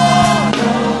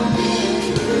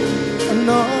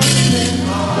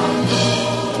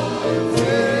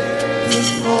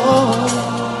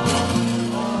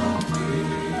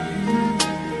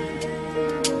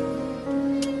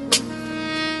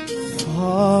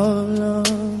 Follow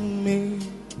me,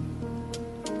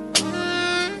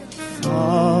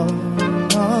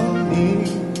 follow me,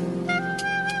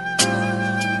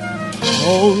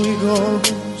 Holy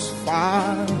Ghost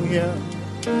fire,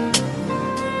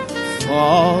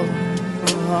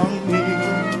 follow me.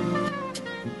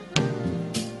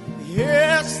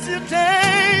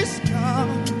 Yesterday's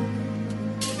gone,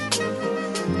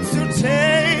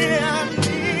 today I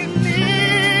need me.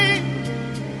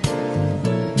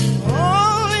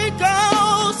 Holy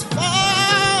Ghost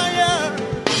fire,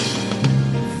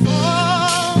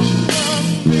 fall on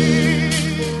me.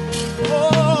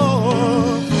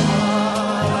 Oh,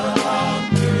 fall on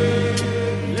me.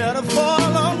 Let it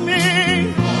fall on me.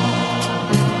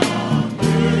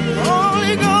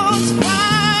 Holy Ghost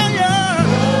fire,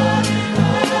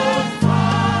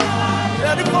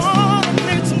 let it fall on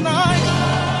me tonight.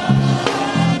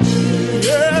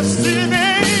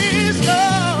 Yesterday's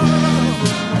gone.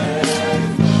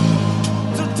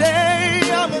 Today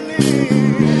I'm in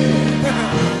need.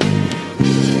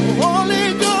 Holy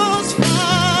Ghost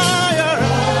fire.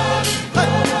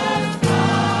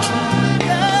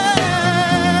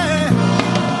 Yeah.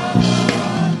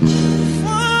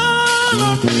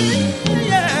 Follow me.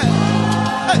 Yeah.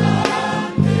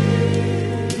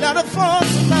 Let it fall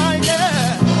tonight.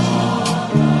 Yeah.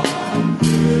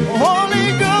 Holy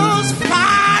Ghost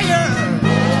fire.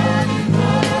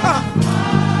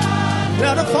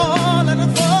 Let it fall, let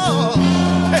it fall.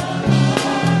 Hey.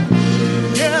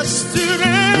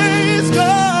 Yesterday's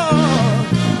gone.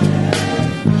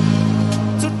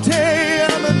 Today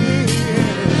I'm in need.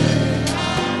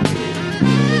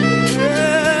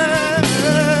 Yeah.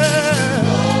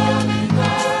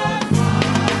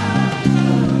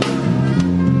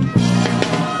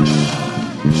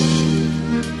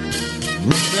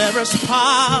 There is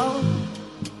power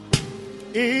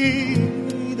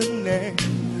in the name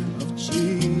of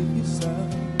Jesus.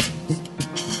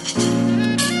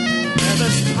 There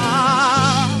is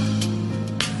power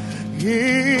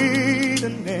in the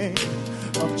name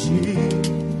of Jesus.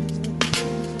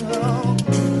 Oh,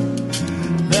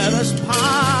 there is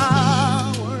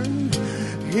power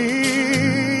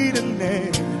in the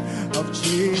name of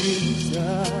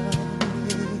Jesus.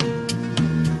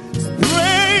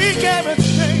 Break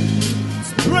everything,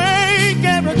 break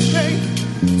everything,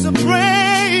 to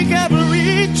break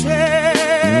every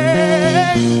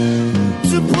chain.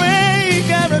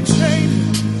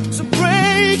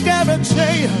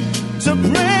 to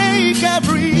break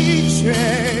every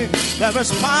chain. There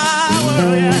is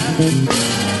power, yeah.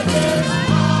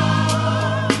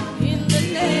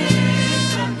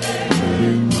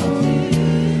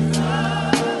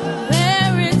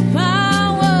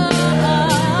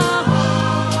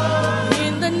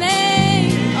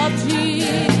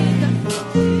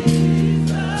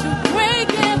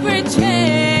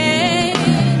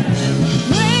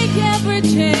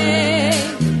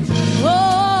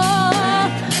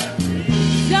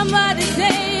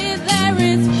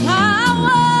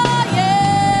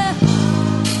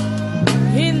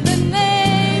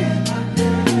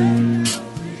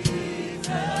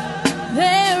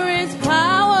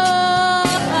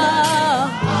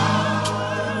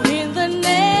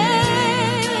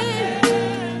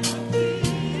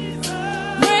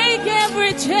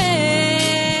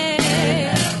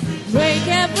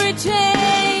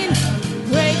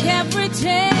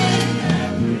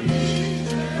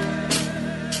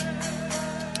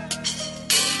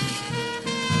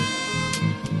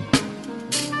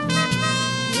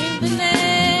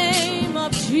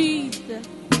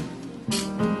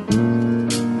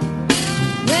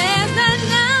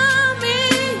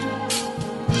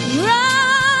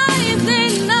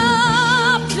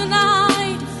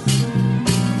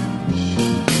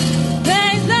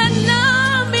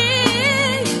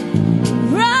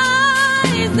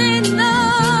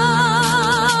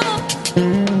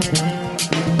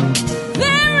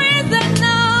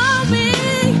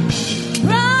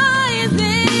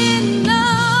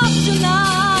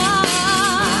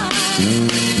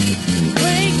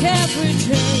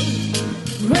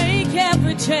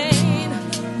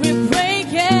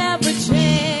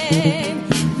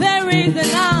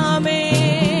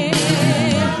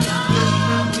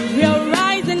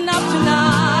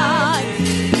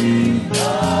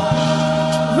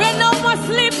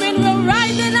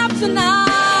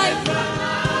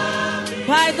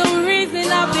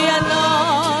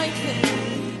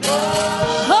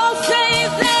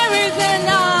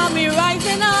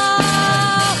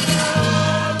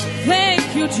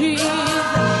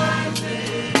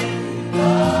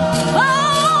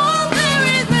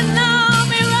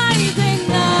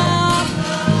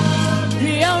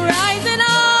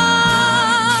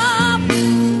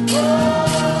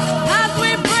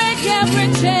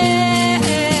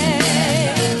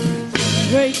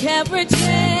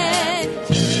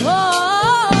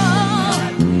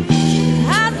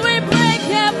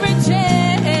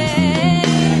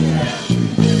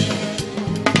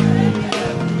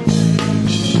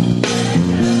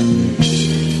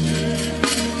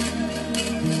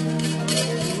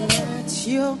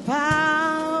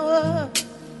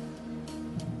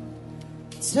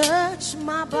 Touch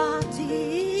my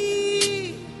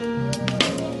body.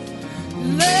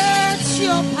 Let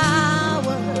your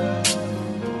power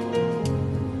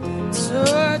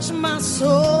touch my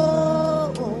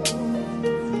soul.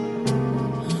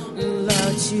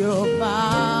 Let your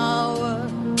power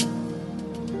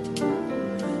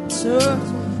touch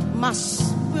my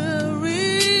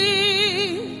spirit.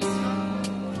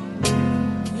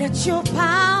 Let your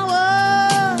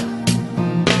power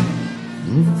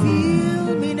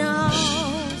feel me now.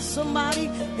 Somebody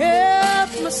help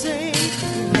me sing.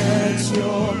 Let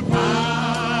your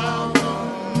power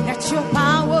touch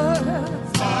my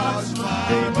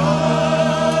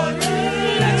body.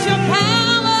 Let your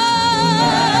power,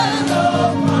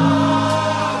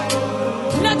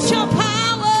 let your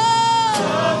power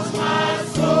touch my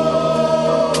soul.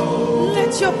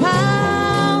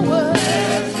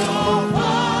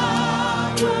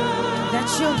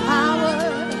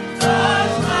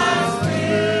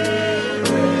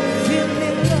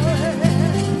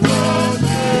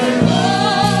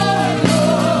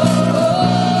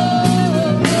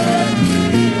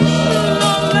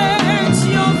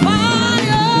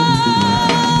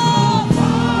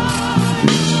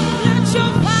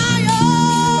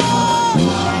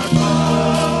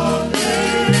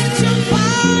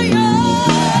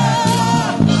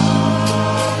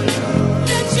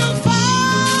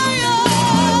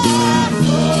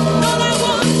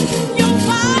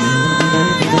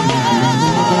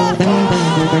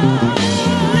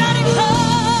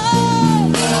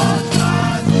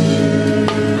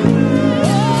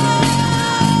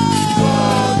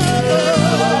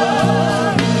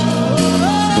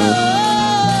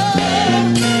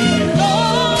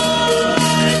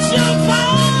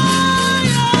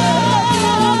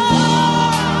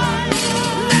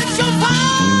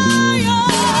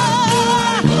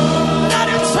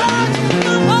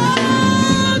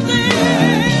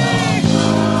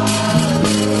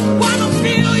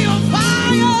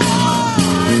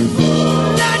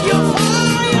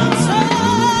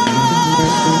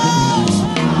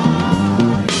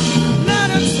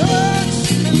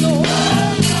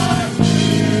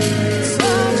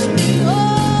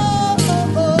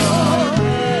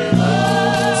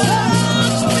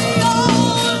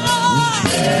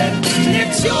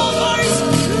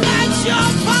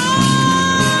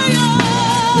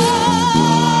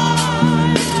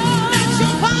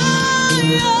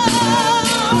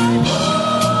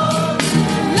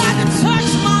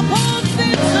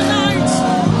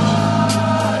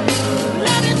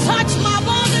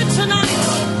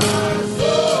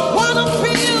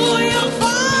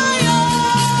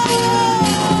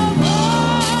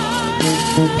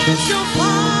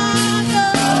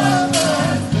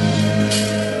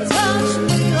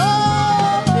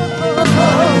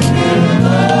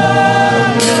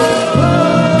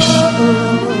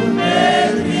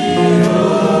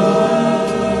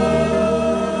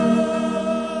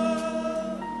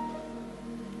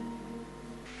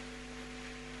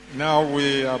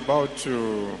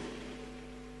 to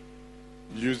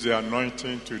use the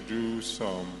anointing to do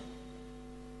some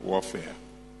warfare.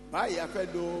 báyìí a fẹ́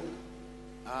lo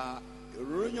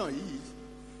ìròyìn yìí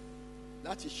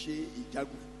láti ṣe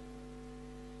ìjagun.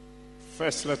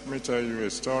 First, let me tell you a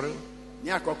story ní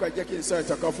àkọ́kọ́ ẹ jẹ́ kí n sọ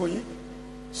ìtàn kan fún yín.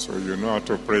 so you know how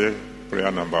to pray.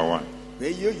 Prayer number 1. pé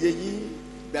yóò yé yín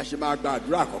bí a ṣe máa gba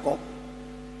àdúrà àkọ́kọ́.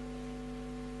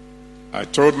 I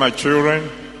told my children,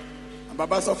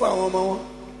 bàbá sọ fún àwọn ọmọ wọn.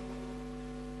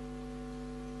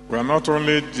 we are not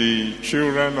only the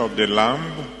children of the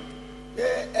Lamb,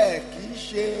 pé ẹ kì í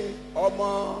ṣe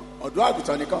ọmọ ọ̀dọ́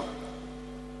àgùntàn nìkan.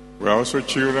 we are also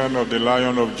children of the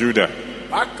Lion of Judah.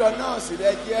 bákan náà sì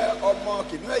lẹ jẹ́ ọmọ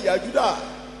kìnìún ẹ̀yà Júdà.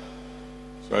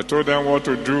 So I told them what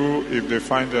to do if they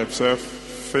find themselves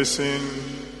facing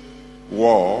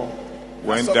war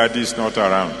when daddy is not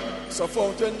around. sọ fún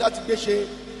ohun tó ní láti gbé ṣe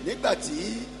nígbà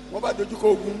tí wọ́n bá dojúkọ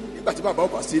ogun nígbà tí bàbá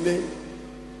ọkọ̀ sílé.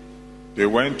 They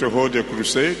went to hold a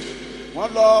crusade. wọ́n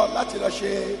lọ láti lọ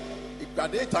ṣe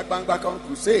ìpàdé ìta gbangba kan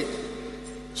crusade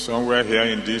Somewhere here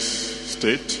in this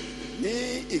state.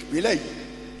 ní ìpínlẹ̀ yìí.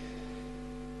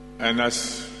 And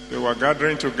as they were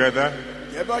gathering together,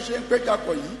 ìyẹn bá ṣe ń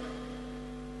péjọpọ̀ yìí.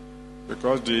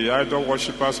 because the idol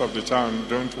worshippers of the town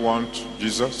don't want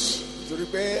Jesus, nítorí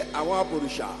pé àwọn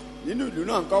abòrìṣà nínú ìlú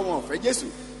náà nǹkan wọn ò fẹ́ Jésù.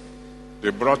 they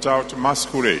brought out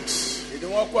masquerades èdè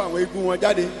wọn kó àwọn eégún wọn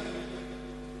jáde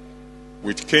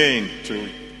with cane to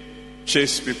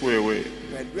chase people away.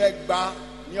 pẹ̀lú ẹgba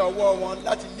ní ọwọ́ wọn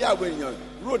láti lé àwọn èèyàn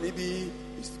kúrò níbi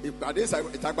ìpàdé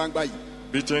ìta gbangba yìí.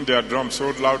 Beating their drums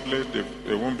so loudly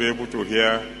they won't be able to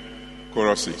hear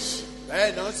choruses.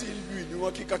 bẹ́ẹ̀ náà sì lu ìlú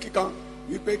wọn kíkankíkan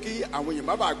wípé kí àwọn èèyàn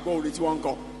má bàa gbọ́ orin tí wọ́n ń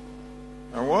kọ.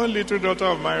 And one little daughter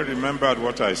of mine remembered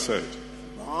what I said.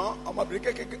 ṣùgbọ́n ọmọbìnrin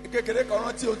kékeré kan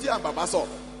rántí ohun tí àwọn bàbá sọ.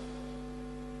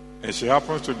 And she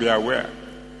happens to be aware.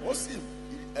 ó sì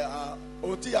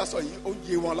ohun tí a sọ yìí ó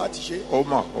yé wọn láti ṣe. Ó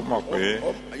mọ̀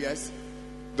pé yes.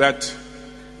 that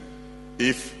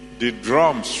if the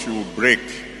drums should break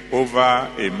over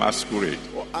a masquerade,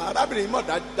 arábìnrin mọ̀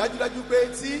dájúdájú pé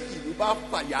tí ìlú bá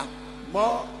fàya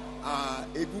mọ́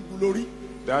egungun lórí.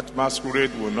 that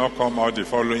masquerade will not come out the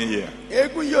following year.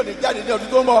 eégún yìí ò ní jáde ní ọdún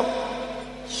tó ń bọ̀.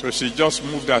 So she just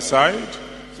moved aside.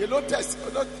 ṣe ló tẹ̀sí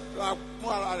ló mú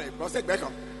ara rẹ̀ bọ́ sẹ́gbẹ́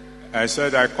kan. I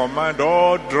said, I command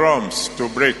all drums to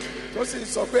break. tó sì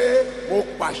sọ pé mo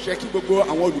pàṣẹ kí gbogbo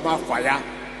àwọn olùmọ̀ fàya.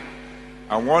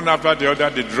 And one after the other,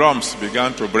 the drums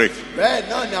began to break. bẹ́ẹ̀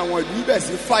náà ni àwọn ìlú ibẹ̀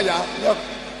sí fàya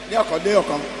ní ọ̀kan lé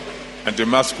ọ̀kan. And the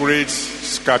masquerades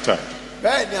scattered.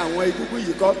 bẹ́ẹ̀ ni àwọn egungun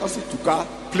yìí kọ́ tó sì túká.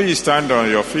 Please stand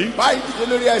on your feet. báyìí dìde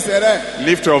lórí ẹsẹ̀ rẹ̀.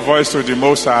 Lift your voice to the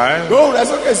Most High. gbóhùn rẹ̀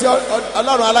sókè sí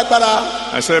Ọlọ́run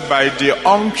alágbára. I said, by the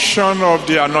unction of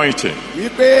the anointing,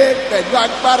 wípé pẹ̀lú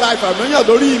agbára ìfàmìlíyàn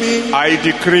lórí mi. I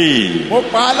decree mo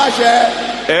pa á láṣẹ.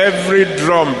 every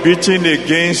drum beating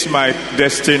against my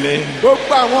destiny,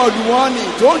 gbogbo àwọn olùwọ́nì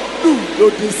tó ń lù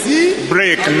lòdì sí.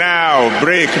 break now,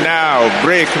 break now,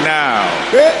 break now.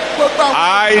 pé gbogbo àwọn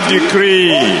I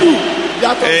decree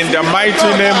in the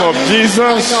mighty name of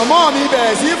Jesus, àyànmọ́ mi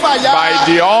bẹ̀rẹ̀ sí fàya. by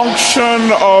the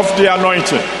unction of the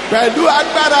anointing, pẹ̀lú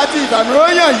agbára ti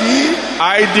ìfàmìlíyàn yìí.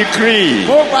 I decree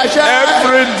mo pàṣẹ.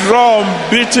 every drum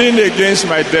beating against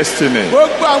my destiny,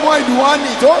 gbogbo àwọn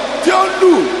ìlúwọ́nì tí ó ń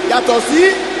lù yàtọ̀ sí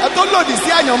tó lòdì sí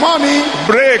àyànmọ́ mi.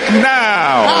 break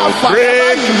now,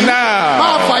 break now,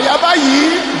 máa fàya báyìí.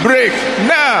 break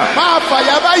now. máa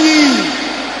fàya báyìí.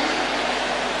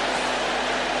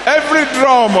 Every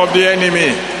drum of the enemy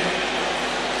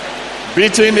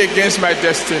beating against my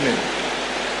destiny,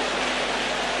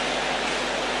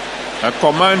 I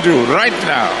command you right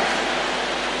now,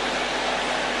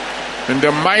 in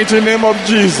the mighty name of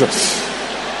Jesus,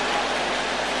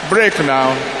 break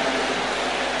now,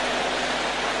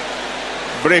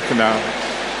 break now,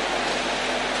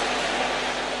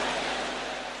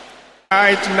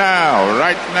 right now,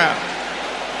 right now.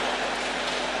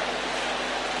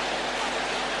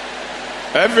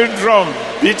 Every drum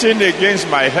beating against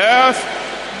my health,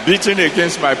 beating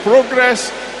against my progress,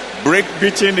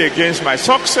 beating against my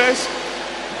success,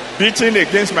 beating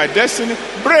against my destiny,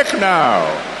 break now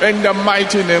in the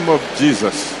mighty name of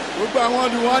Jesus. gbogbo àwọn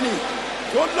olùwọ́nì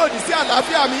tó lòdì sí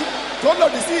àlàáfíà mi tó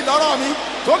lòdì sí ìlọ́rọ̀ mi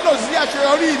tó lòdì sí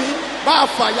àṣeyọrí mi máa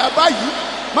fàya báyìí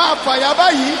máa fàya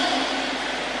báyìí.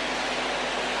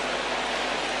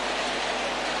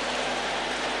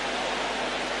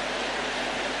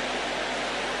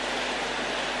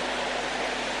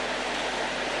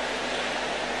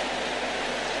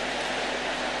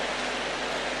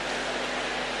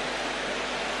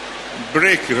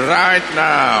 Break right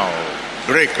now.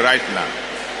 Break right now.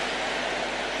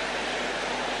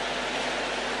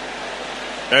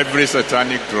 Every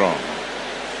satanic drum,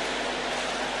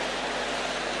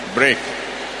 break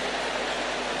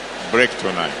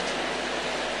tonight.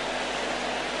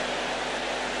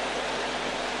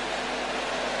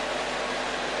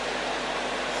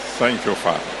 Thank you,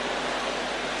 Father.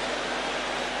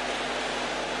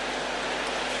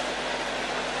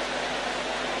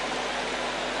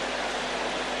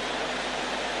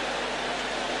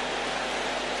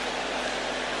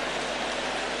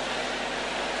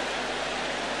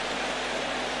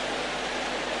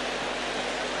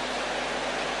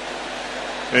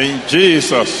 In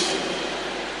Jesus'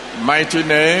 mighty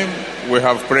name, we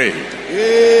have prayed.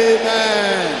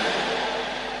 Amen.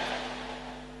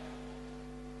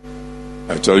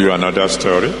 I tell you another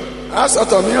story A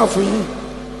sọ̀tọ̀ mìíràn fún yín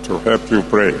to help you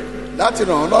pray. láti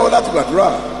ràn ọ́ lọ́wọ́ láti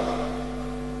gbàdúrà.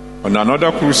 On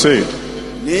another crusade,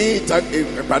 Ní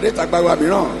ìpàdé ìta gbangba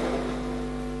mìíràn,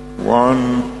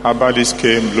 one herbalist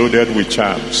came loaded with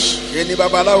charms ṣe ni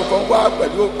babaláwo kan wá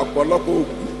pẹ̀lú ọ̀pọ̀lọpọ̀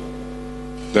òògùn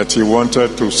that he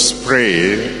wanted to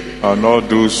spray on all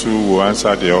those who will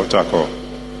answer the altar call.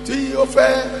 tí ó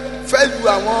fẹ́ lu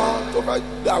àwọn tó fẹ́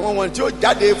lu àwọn wọn tí ó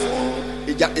jáde fún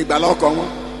ìgbàlá ọkàn wọn.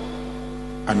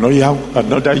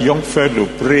 Another young fellow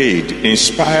prayed,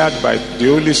 inspired by the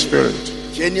Holy Spirit.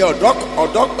 Ṣe ni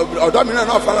ọ̀dọ́ mìíràn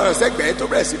náà fara rẹ̀ sẹ́gbẹ̀ẹ́ tó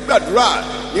bẹ̀rẹ̀ sí gbàdúrà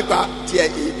nípa ti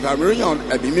ìfàmìíràn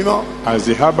ẹ̀mí mímọ́. As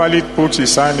the herbalist put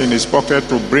his hand in his pocket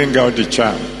to bring out the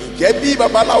charm, Jẹ́ bí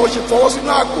babaláwo ṣe fọwọ́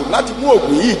sínú àpò láti mú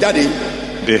òògùn yìí jáde.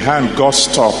 the hand got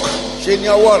stuck, Ṣe ni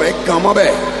ọwọ́ rẹ̀ gan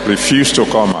mọ́bẹ̀. refused to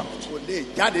come out. Kò lè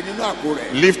jáde nínú àpò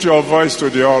rẹ̀. Lift your voice to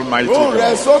the Almighty Ohùn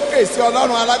rẹ̀ God. sókè sí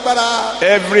Ọlọ́run alágbára.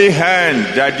 Every hand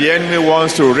that the enemy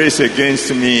wants to raise against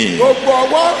me, Gbogbo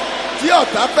ọwọ́ tí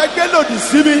ọ̀tá fẹ́ gbé lòdì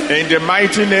sí mi. in the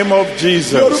mighty name of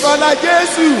Jesus, Yorùbá la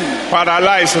Jésù.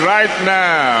 paralyzed right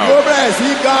now Yóò bẹ̀rẹ̀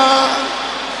sí gan.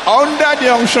 under the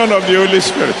unction of the Holy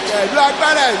Spirit, Pẹ̀lú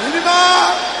agbára ẹ̀mí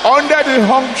mímọ́. under the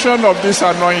unction of this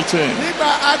anointing. Nípa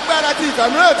agbára ti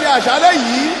ìfàmìíràn ti àṣálẹ́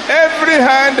yìí. Every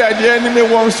hand that the enemy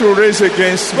wants to raise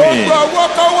against me, Gbogbo ọwọ́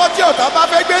kọ́wọ́ tí ọ̀tá bá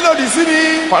fẹ́ gbé lòdì sí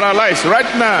mi. paralyzed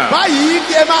right now, Báyìí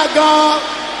kí ẹ máa gan.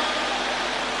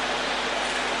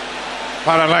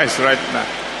 paralyzed right now.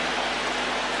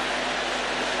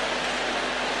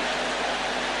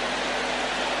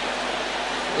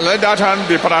 Let that hand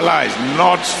be paralyzed,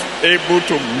 not able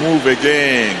to move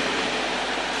again.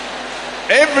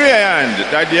 Every hand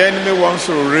that the enemy wants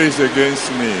to raise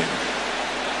against me,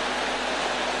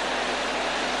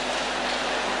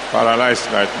 paralyzed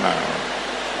right now.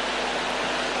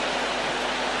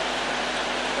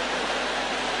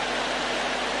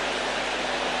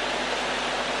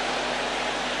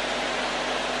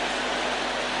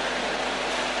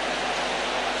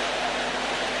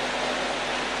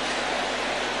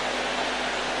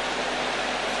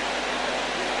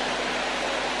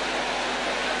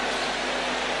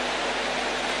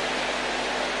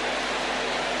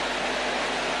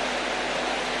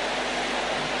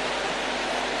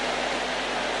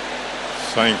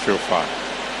 Thank you, Father.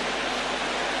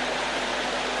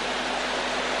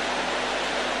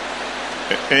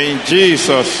 In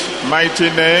Jesus' mighty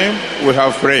name, we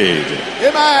have prayed.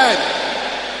 Amen.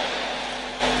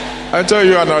 I'll tell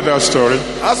you another story.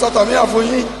 A sọ̀tọ̀ mìíràn fún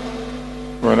yín.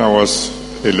 When I was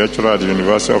a lecturer at the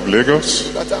University of Lagos,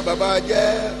 Bàtà bàbá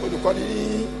jẹ́ olùkọ́ni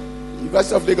ní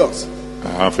University of Lagos. I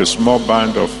have a small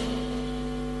band of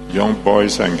young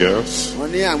boys and girls. Wọ́n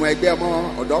ní àwọn ẹgbẹ́ ọmọ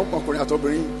ọ̀dọ́ ọkùnrin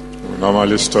àtọ́bìnrin We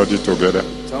normally study together.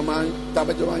 tí wọ́n máa ń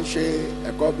tábẹ́jọ́ máa ń ṣe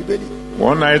ẹ̀kọ́ bíbélì.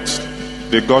 One night,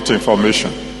 they got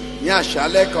information Ní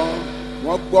àṣálẹ́ kan,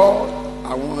 wọ́n gbọ́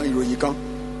àwọn ìròyìn kan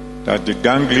that the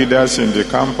gang leaders in the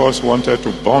campus wanted to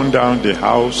burn down the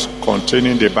house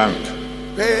containing the bank.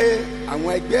 pé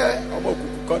àwọn ẹgbẹ́ ọmọ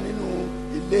òkùnkùn kan nínú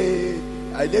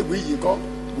iléèwé yìí kọ́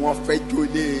wọ́n fẹ́ jó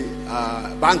ilé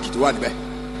báǹkì tó wà níbẹ̀.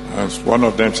 And one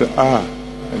of them said, and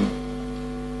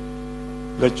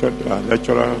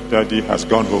lecturer daddy has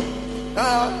gone home.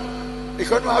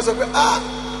 Ìkànnì wa sọ pé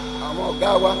àwọn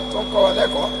ọ̀gá wa tó ń kọ́ wa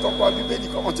lẹ́kọ̀ọ́ tó ń kọ́ wa bíbélì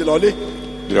kọ́ wọn ti lọ lé.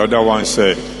 The other one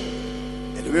said,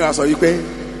 Ẹlòmíràn sọ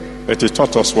wípé but he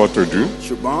taught us what to do.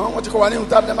 ṣùgbọ́n wọ́n ti kọ́ wa nínú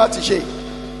tábìlì má ti ṣe.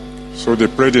 So they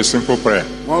prayed a simple prayer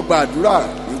Wọ́n gba àdúrà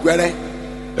ní gbẹ́rẹ́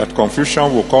that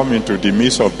confusion will come into the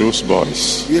midst of those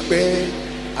boys. wípé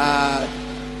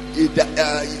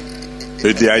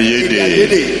Èdè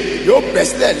àìyedè. yóò bẹ̀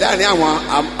sílẹ̀ láàrin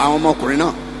àwọn ọmọkùnrin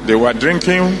náà. They were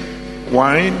drinking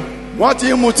wine Wọ́n ti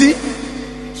ń mutí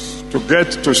to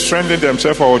get to strengthen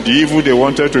themselves for the evil they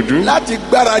wanted to do, láti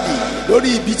gbáradì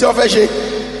lórí ibi tí wọ́n fẹ́ ṣe.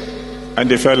 and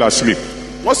they fell asleep.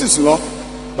 Wọ́n sì sùn lọ.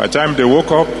 By the time they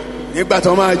woke up, Nígbà tí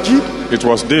wọ́n máa jí it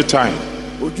was daytime.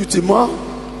 ojú ti mọ́.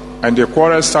 And the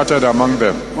quarrel started among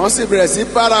them. wọ́n sì bẹ̀rẹ̀ sí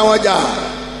bára wọn jà.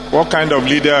 What kind of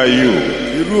leader are you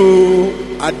irú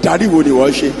adarí wo ni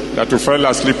wọ́n ṣe that you fell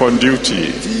asleep on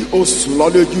duty? tí o sùn lọ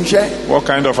lójú iṣẹ́? What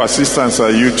kind of assistants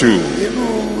are you to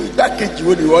irú igbákejì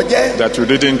wo ni wọ́n jẹ́ that you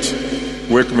didn't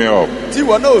wake me up? tí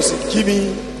wọn náà ò sì jí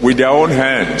mi With their own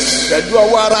hands, pẹ̀lú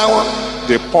ọwọ́ ara wọn?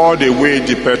 they poured away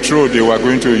the petrol they were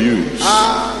going to use.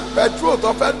 pẹtrol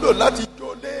tó fẹ́ lò láti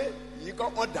jólé yìí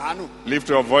kọ́ wọ́n dànù. Lift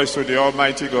your voice to the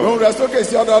Almighty lóhùn God. rẹ sókè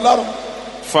sí ọ̀dọ̀ Ọlọ́run.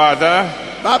 Father,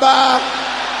 bàbá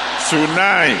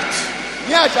tonight,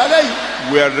 ní àṣálẹ́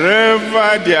yìí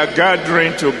wherever they are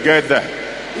gathering together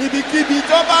ibikíbi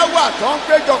tó bá wà tó ń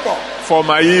péjọpọ̀ for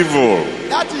my evil,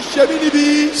 láti ṣe mí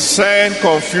níbi send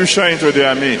confusion into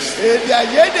their midst. èdè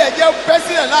àìyedè jẹ́ bẹ́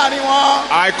sílẹ̀ láàrin wọn.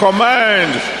 I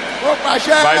command ó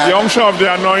pàṣẹ by the unction of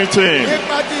the anointing,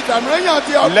 nípa ti ìtàmúlẹ́yìn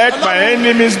ti Ọlọ́run. let my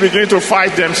enemies begin to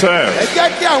fight ẹ themselves. jẹ́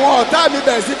kí àwọn ọ̀tá mi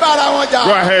bẹ̀rẹ̀ sí bára wọn jà.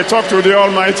 Go ahead, talk to the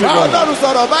Almighty bá God. Ọlọ́run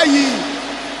sọ̀rọ̀ báyìí.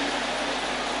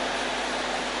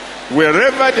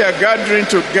 Wherever they are gathering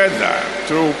together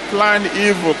to plan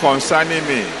evil concerning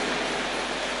me,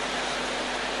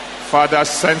 Father,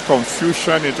 send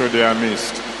confusion into their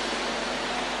midst.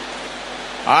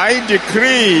 I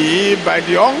decree by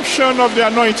the unction of the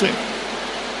anointing,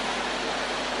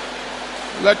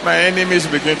 let my enemies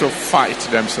begin to fight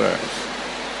themselves.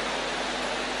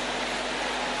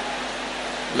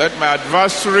 Let my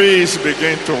adversaries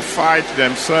begin to fight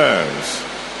themselves.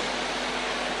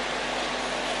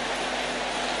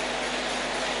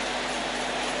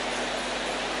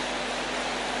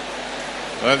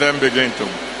 Let them begin to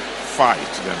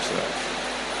fight themselves.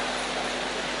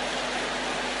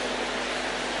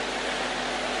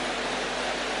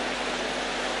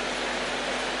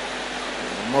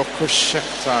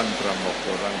 Mokoshetandra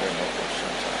mokorande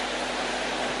mokosheta.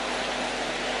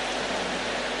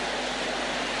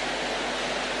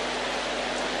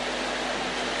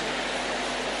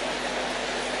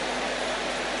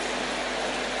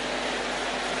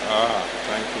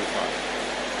 Thank you, Father.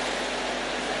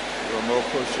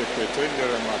 Romoko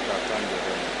sheketendere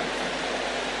makatandere makatandere.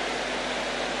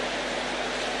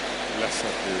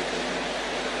 Blessed be the name.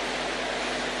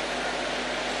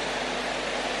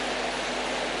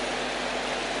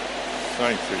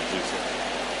 Thank you, Jesus.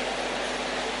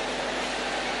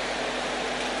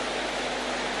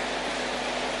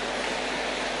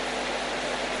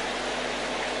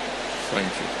 Thank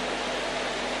you.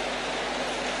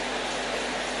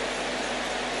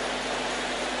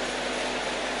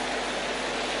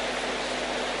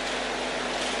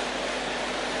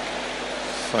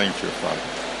 Thank you, Father.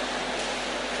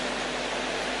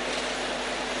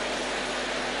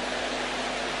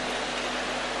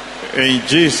 In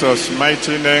Jesus'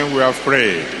 mighty name we have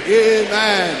prayed.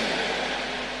 Amen.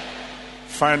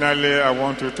 Finally, I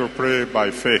want you to pray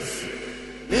by faith.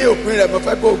 ní òpin rẹ̀ mo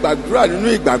fẹ́ kó o gbàdúrà nínú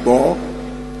ìgbàgbọ́.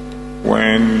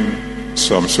 When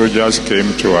some soldiers came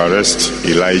to arrest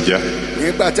Elijah,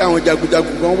 nígbà tí àwọn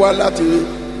jagunjagun kan wá láti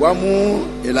wá mú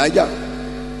Elijah,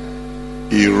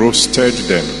 he roasted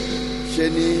them.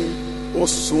 ṣe ni ó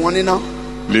sun wọ́n níná.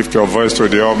 Lift your voice to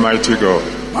the Almighty God.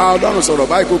 bá Ọlọ́run sọ̀rọ̀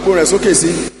báyìí gbogbo rẹ̀ sókè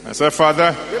sí. I say,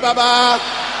 Father, pé bàbá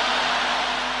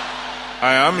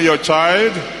I am your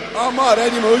child. ọmọ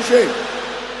rẹ ni mò ń ṣe.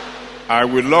 I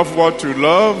will love what you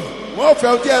love. wọ́n fẹ́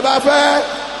ohun tí ẹ bá fẹ́.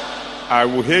 I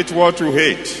will hate what you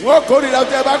hate. wọ́n kórìíra ohun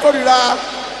tí ẹ bá kórìíra.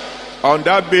 On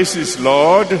that basis,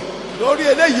 Lord, lórí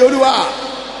eléyìí Olúwa,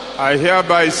 I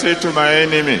hereby say to my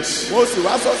enemies, mo sì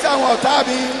wá sọ sí àwọn ọ̀tá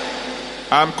mi.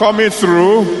 I'm coming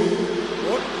through.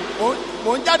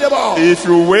 mò ń jáde bọ̀. If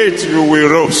you wait, you will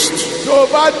roast. tó o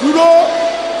bá dúró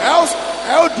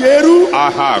ẹ ó di eérú.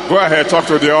 Aha, go ahead, talk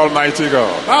to the Almighty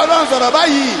God. bá Ọlọ́run sọ̀rọ̀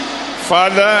báyìí.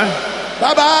 Father,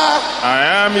 bàbá I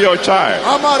am your child.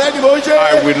 ọmọ rẹ ni mò ń ṣe.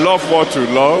 I will love what you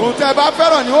love. ohun tẹ bá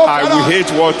fẹ́ràn ni ó I will fẹ́ràn.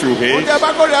 hate what you ohun hate. tẹ bá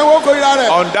kórìíra ni ó kórìíra rẹ̀.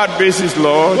 On that basis,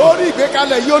 Lord, lórí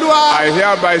ìgbékalẹ̀ yìí Olúwa. I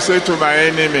hereby say to my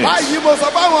enemies, báyìí mo sọ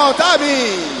fáwọn ọ̀tá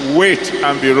mi. wait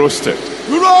and be roasted.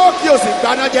 dúró kí o sì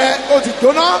gbaná jẹ o sì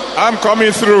jóná. I'm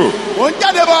coming through. mò ń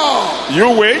jáde bọ̀. You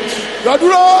wait yọ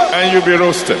dúró. and you be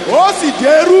roasted. ó sì di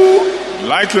eérú.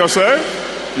 Like yourself,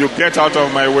 you get out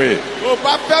of my way. tó o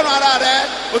bá fẹ́ràn ara rẹ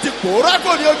o ti pòórá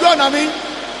kò ní ojú ọ̀nà mi.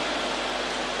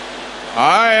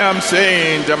 I am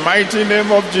saying the mighty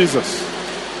name of Jesus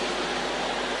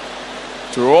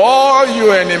to all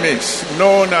you enemies,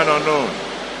 known and unknown.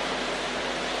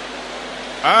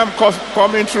 I'm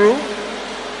coming through.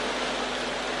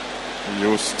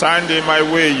 You stand in my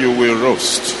way, you will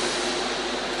roast.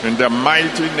 In the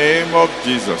mighty name of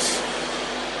Jesus.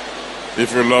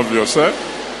 If you love yourself,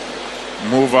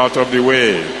 move out of the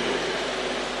way.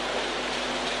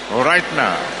 Right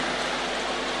now,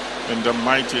 In the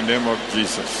mighty name of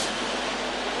Jesus.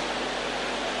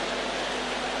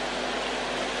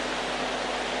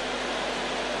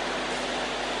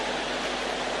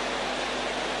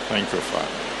 Thank you, Father.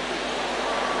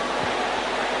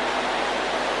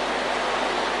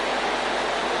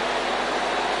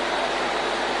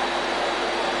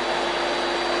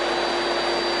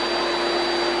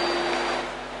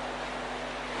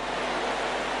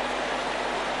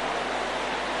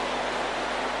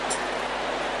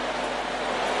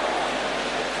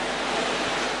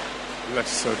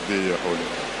 Blessed be your holy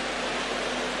name.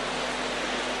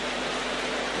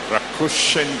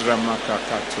 Rakushendra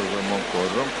makakatu remonko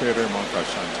rompere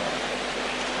monkashanta.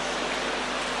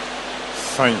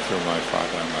 Thank you, my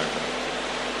Father and my God.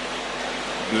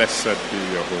 Blessed be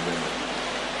your holy name.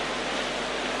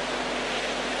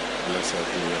 Blessed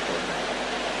be your holy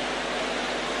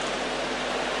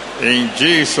name. In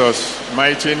Jesus'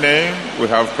 mighty name we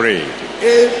have prayed.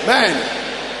 Amen.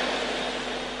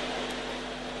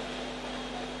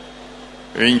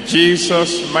 In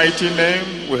Jesus' mighty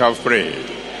name we have prayed.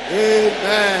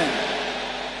 Amen.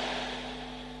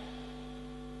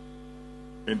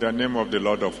 In the name of the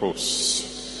Lord of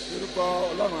hosts,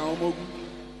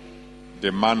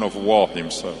 the man of war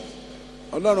himself,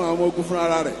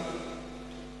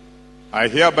 I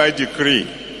hereby decree,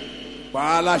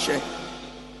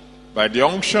 by the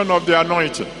unction of the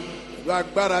anointing,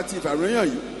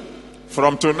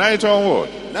 from tonight onward,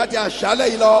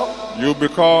 you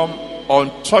become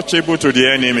untouchable to the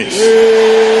enemies.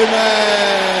 Amen.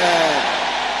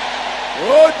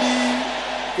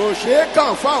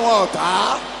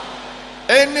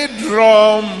 Any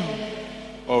drum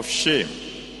of shame,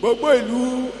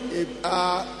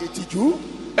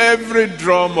 every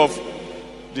drum of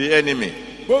the enemy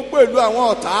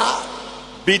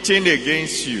beating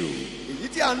against you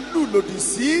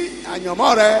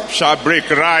shall break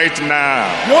right now.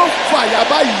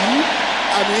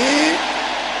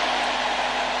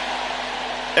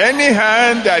 Any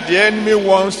hand that the enemy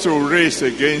wants to raise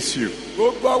against you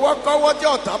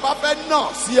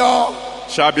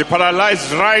shall be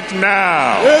paralyzed right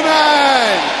now.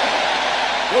 Amen.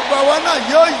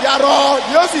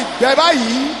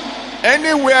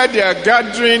 Anywhere they are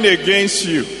gathering against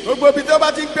you,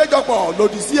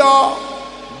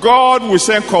 God will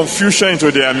send confusion into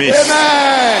their midst.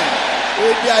 Amen.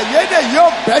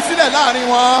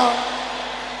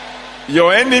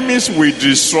 Your enemies will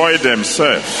destroy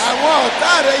themselves.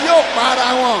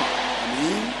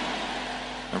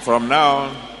 And from now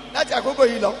on,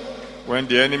 when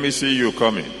the enemy see you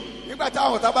coming,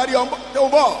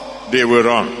 they will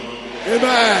run.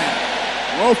 Amen.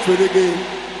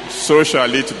 So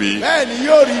shall it be.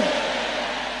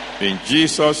 In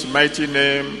Jesus' mighty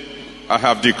name, I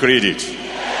have decreed it.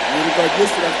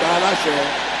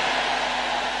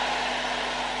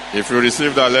 If you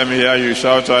receive that, let me hear you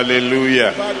shout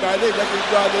hallelujah.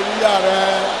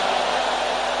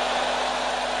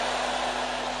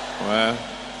 Well,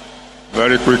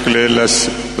 very quickly, let's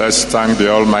thank the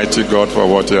Almighty God for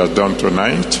what He has done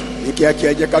tonight. We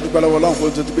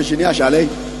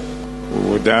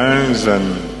will dance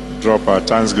and drop our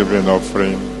thanksgiving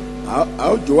offering.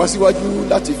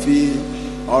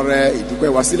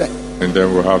 And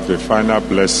then we'll have the final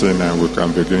blessing and we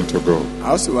can begin to go.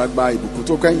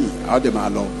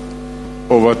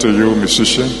 Over to you,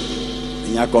 musician.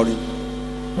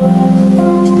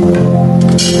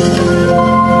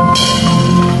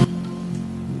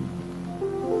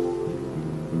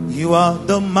 You are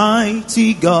the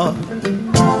mighty God,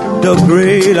 the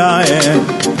great I am.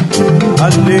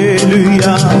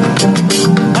 Hallelujah,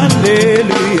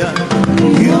 hallelujah.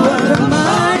 You are the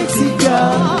mighty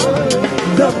God,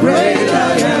 the great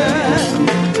I am.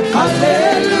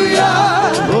 Hallelujah,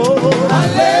 oh,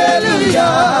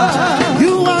 hallelujah.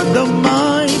 You are the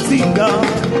mighty God,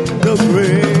 the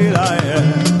great I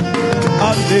am.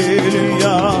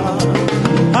 Hallelujah,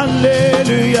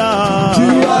 hallelujah.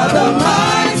 You are the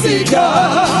mighty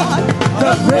God,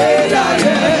 the great I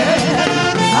am.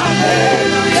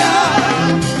 Hallelujah,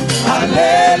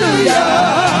 hallelujah.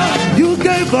 You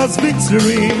gave us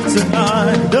victory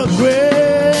tonight, the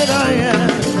great I am.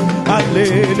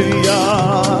 Hallelujah,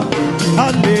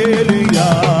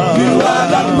 hallelujah. You are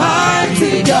the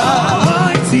mighty God,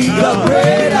 mighty God, the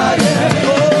great I am.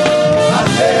 Oh,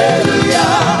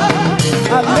 hallelujah,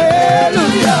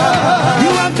 hallelujah.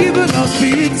 You have given us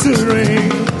victory.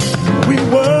 We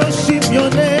worship your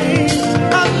name.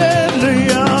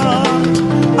 Hallelujah,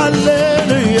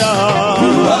 hallelujah.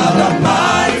 You are the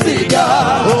mighty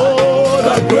God, oh,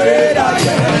 the great I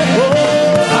am. Oh,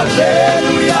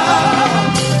 hallelujah,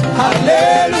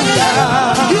 hallelujah.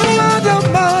 You are the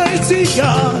mighty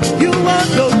God. You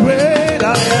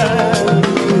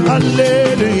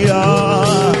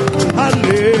Hallelujah.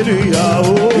 Hallelujah.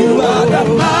 Oh. You are the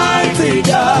mighty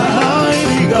God.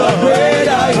 Mighty God. The great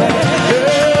I am.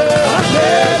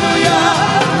 Hallelujah.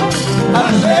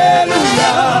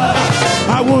 Hallelujah.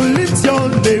 I will lift your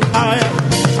name higher.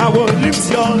 I will lift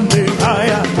your name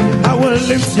higher. I will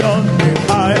lift your name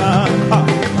higher.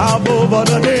 Above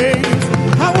other names.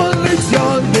 I will lift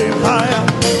your name higher.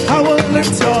 I will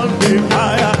lift your name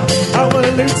higher. I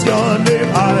will lift your name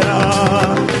higher.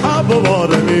 Above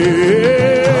other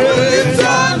names. I will lift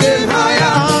your name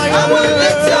higher. I will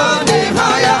lift your name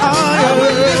higher. I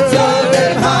will lift your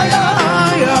name higher.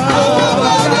 Above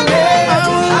other names.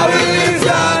 I will lift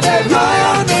your name higher.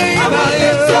 I will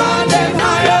lift your name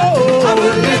higher. I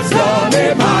will lift your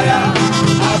name higher.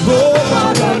 Above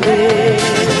other names.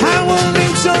 I will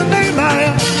lift your name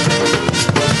higher.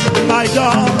 My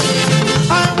God,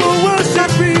 I will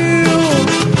worship you,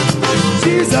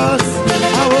 Jesus.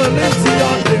 I will lift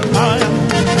your name higher,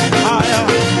 higher,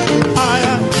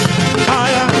 higher,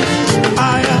 higher,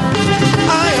 higher,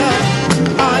 higher,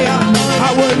 higher.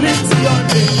 I will lift your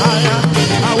name higher.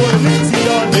 I will lift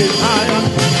your name higher.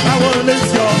 I will lift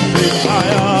your name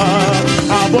higher.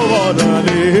 Above all the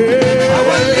names. I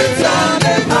will lift your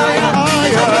name higher. I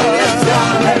will lift your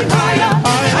name higher.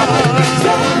 I will lift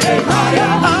your name higher.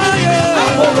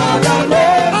 Above all the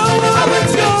names. I will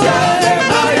lift your name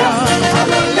higher. I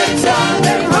will lift your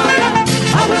name higher.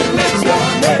 I will lift your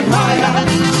name higher.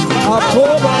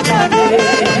 Above all the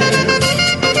names.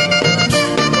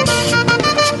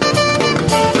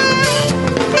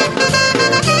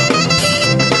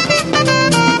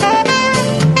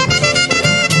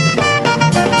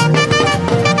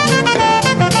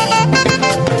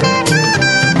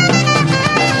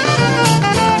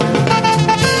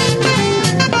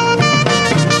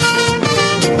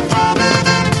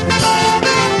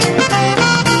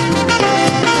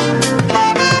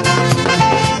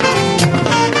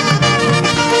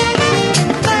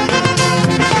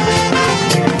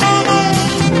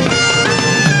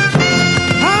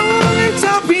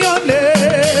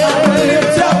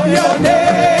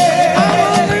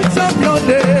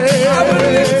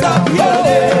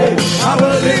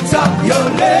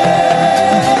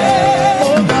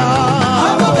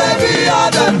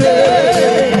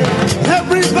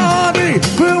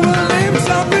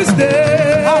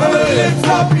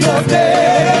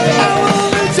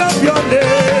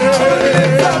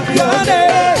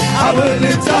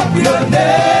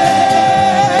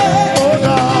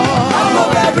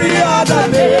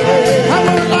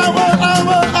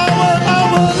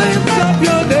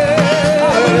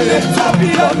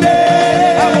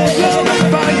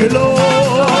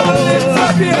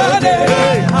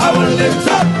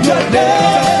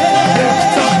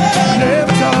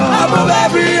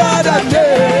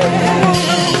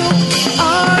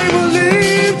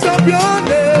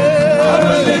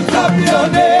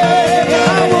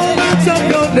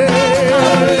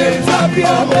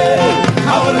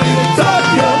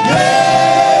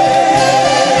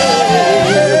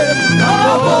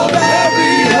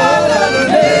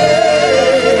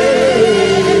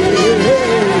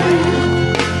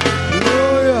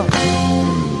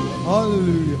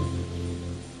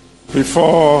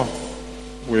 Before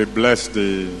we bless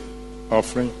the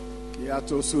offering,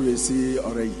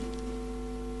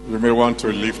 you may want to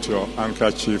lift your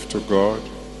handkerchief to God.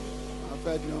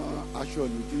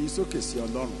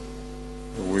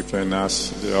 We can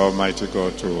ask the Almighty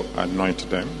God to anoint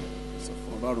them.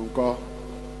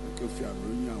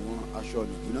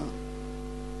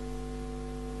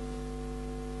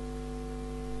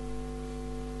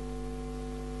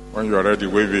 When you are ready,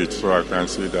 wave it so I can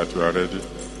see that you are ready.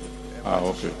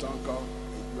 Okay.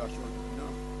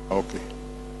 Okay.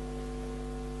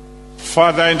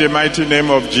 Father, in the mighty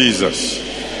name of Jesus,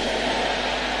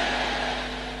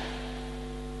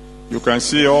 you can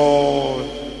see all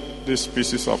these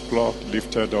pieces of cloth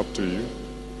lifted up to you.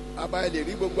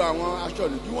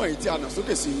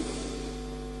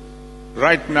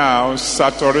 Right now,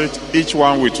 saturate each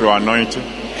one with your anointing.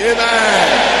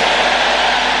 Amen.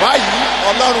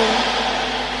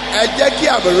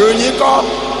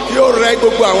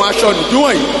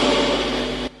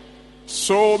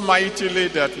 So mightily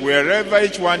that wherever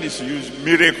each one is used,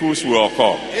 miracles will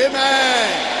occur. Amen.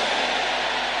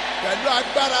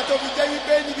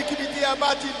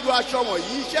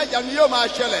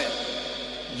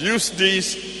 Use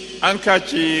these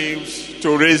handkerchiefs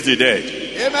to raise the dead.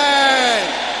 Amen.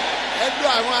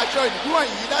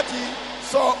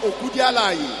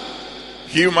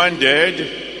 Human dead,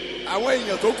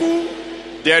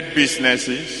 dead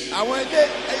businesses,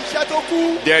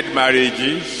 dead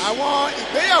marriages,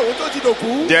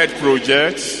 dead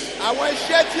projects, àwọn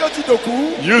iṣẹ́ tí ó ti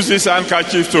dòkú. Use this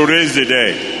handkerchief to raise the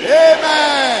dead.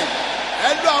 Amen.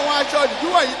 Ẹ lo àwọn aṣọ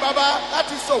ìdúwọ̀ yìí bàbá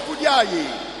láti sọ òkú di ààyè.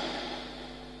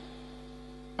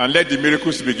 And let the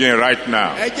miracles begin right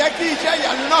now. Ẹ jẹ́ kí iṣẹ́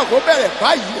ìyanu náà kó bẹ̀rẹ̀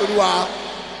báyìí Olúwa.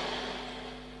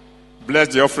 Bless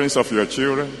the offerings of your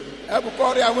children. Ẹ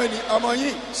bùkọ́ rí àwọn ọmọ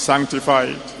yín. Sanctify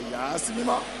it Ìyá sí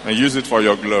mímọ́. and use it for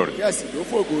your glory. Kí ẹ sì ló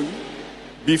fògo yín.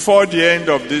 Before the end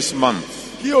of this month,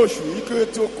 Kí oṣù yìí kí ó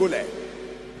tó kolẹ̀.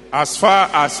 as far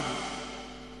as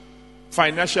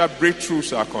financial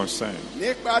breakthroughs are concerned,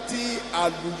 Nípa ti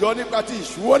àlùyọ nípa ti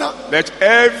ìṣúwọ́ná. let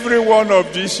every one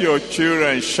of these your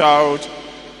children shout,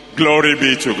 "Glory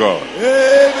be to God."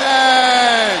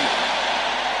 Amen.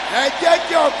 Ẹ jẹ́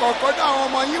kí ọ̀kọ̀ọ̀kan náà àwọn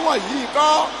ọmọ yín wọ̀nyí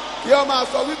kọ́ kí ọ máa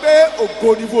sọ wípé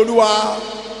ògo ni fún Olúwa.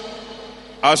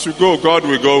 As you go, God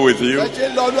will go with you. Ẹ ṣe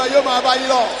ń lọ Olúwa yóò máa bá yín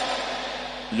lọ.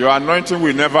 Your anointing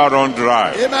will never run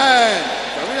dry. Amen.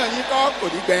 Ìṣàmúyàn yín kọ́ kò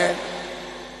ní gbẹ.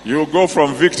 You will go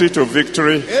from victory to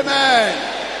victory, Amen.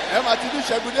 Ẹ máa ti ní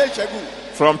ìṣẹ́gun dé ìṣẹ́gun.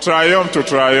 from triumph to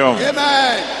triumph.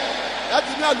 Amen.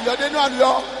 Láti ní àlùyọ dé ní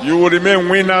àlùyọ. You will remain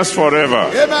winners forever.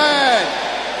 Amen.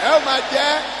 Ẹ ó máa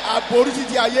jẹ́ àborí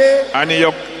títí ayé. And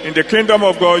in the kingdom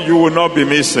of God, you will not be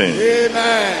missing.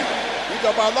 Amen.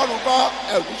 Ìjọba Ọlọ́run kọ́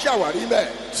ẹ ò ní ṣàwárí bẹ́ẹ̀.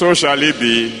 So shall it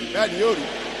be. Bẹ́ẹ̀ ni yóò rí.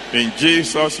 In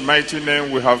Jesus' mighty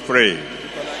name we have prayed.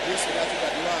 Ìkọlà Jésù láti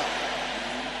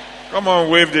gbàdúrà. Come on,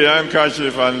 wave the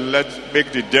handkerchief and let's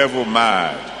make the devil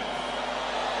mad.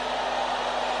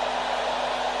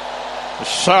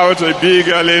 Shout a big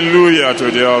hallelujah to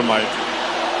the Almighty.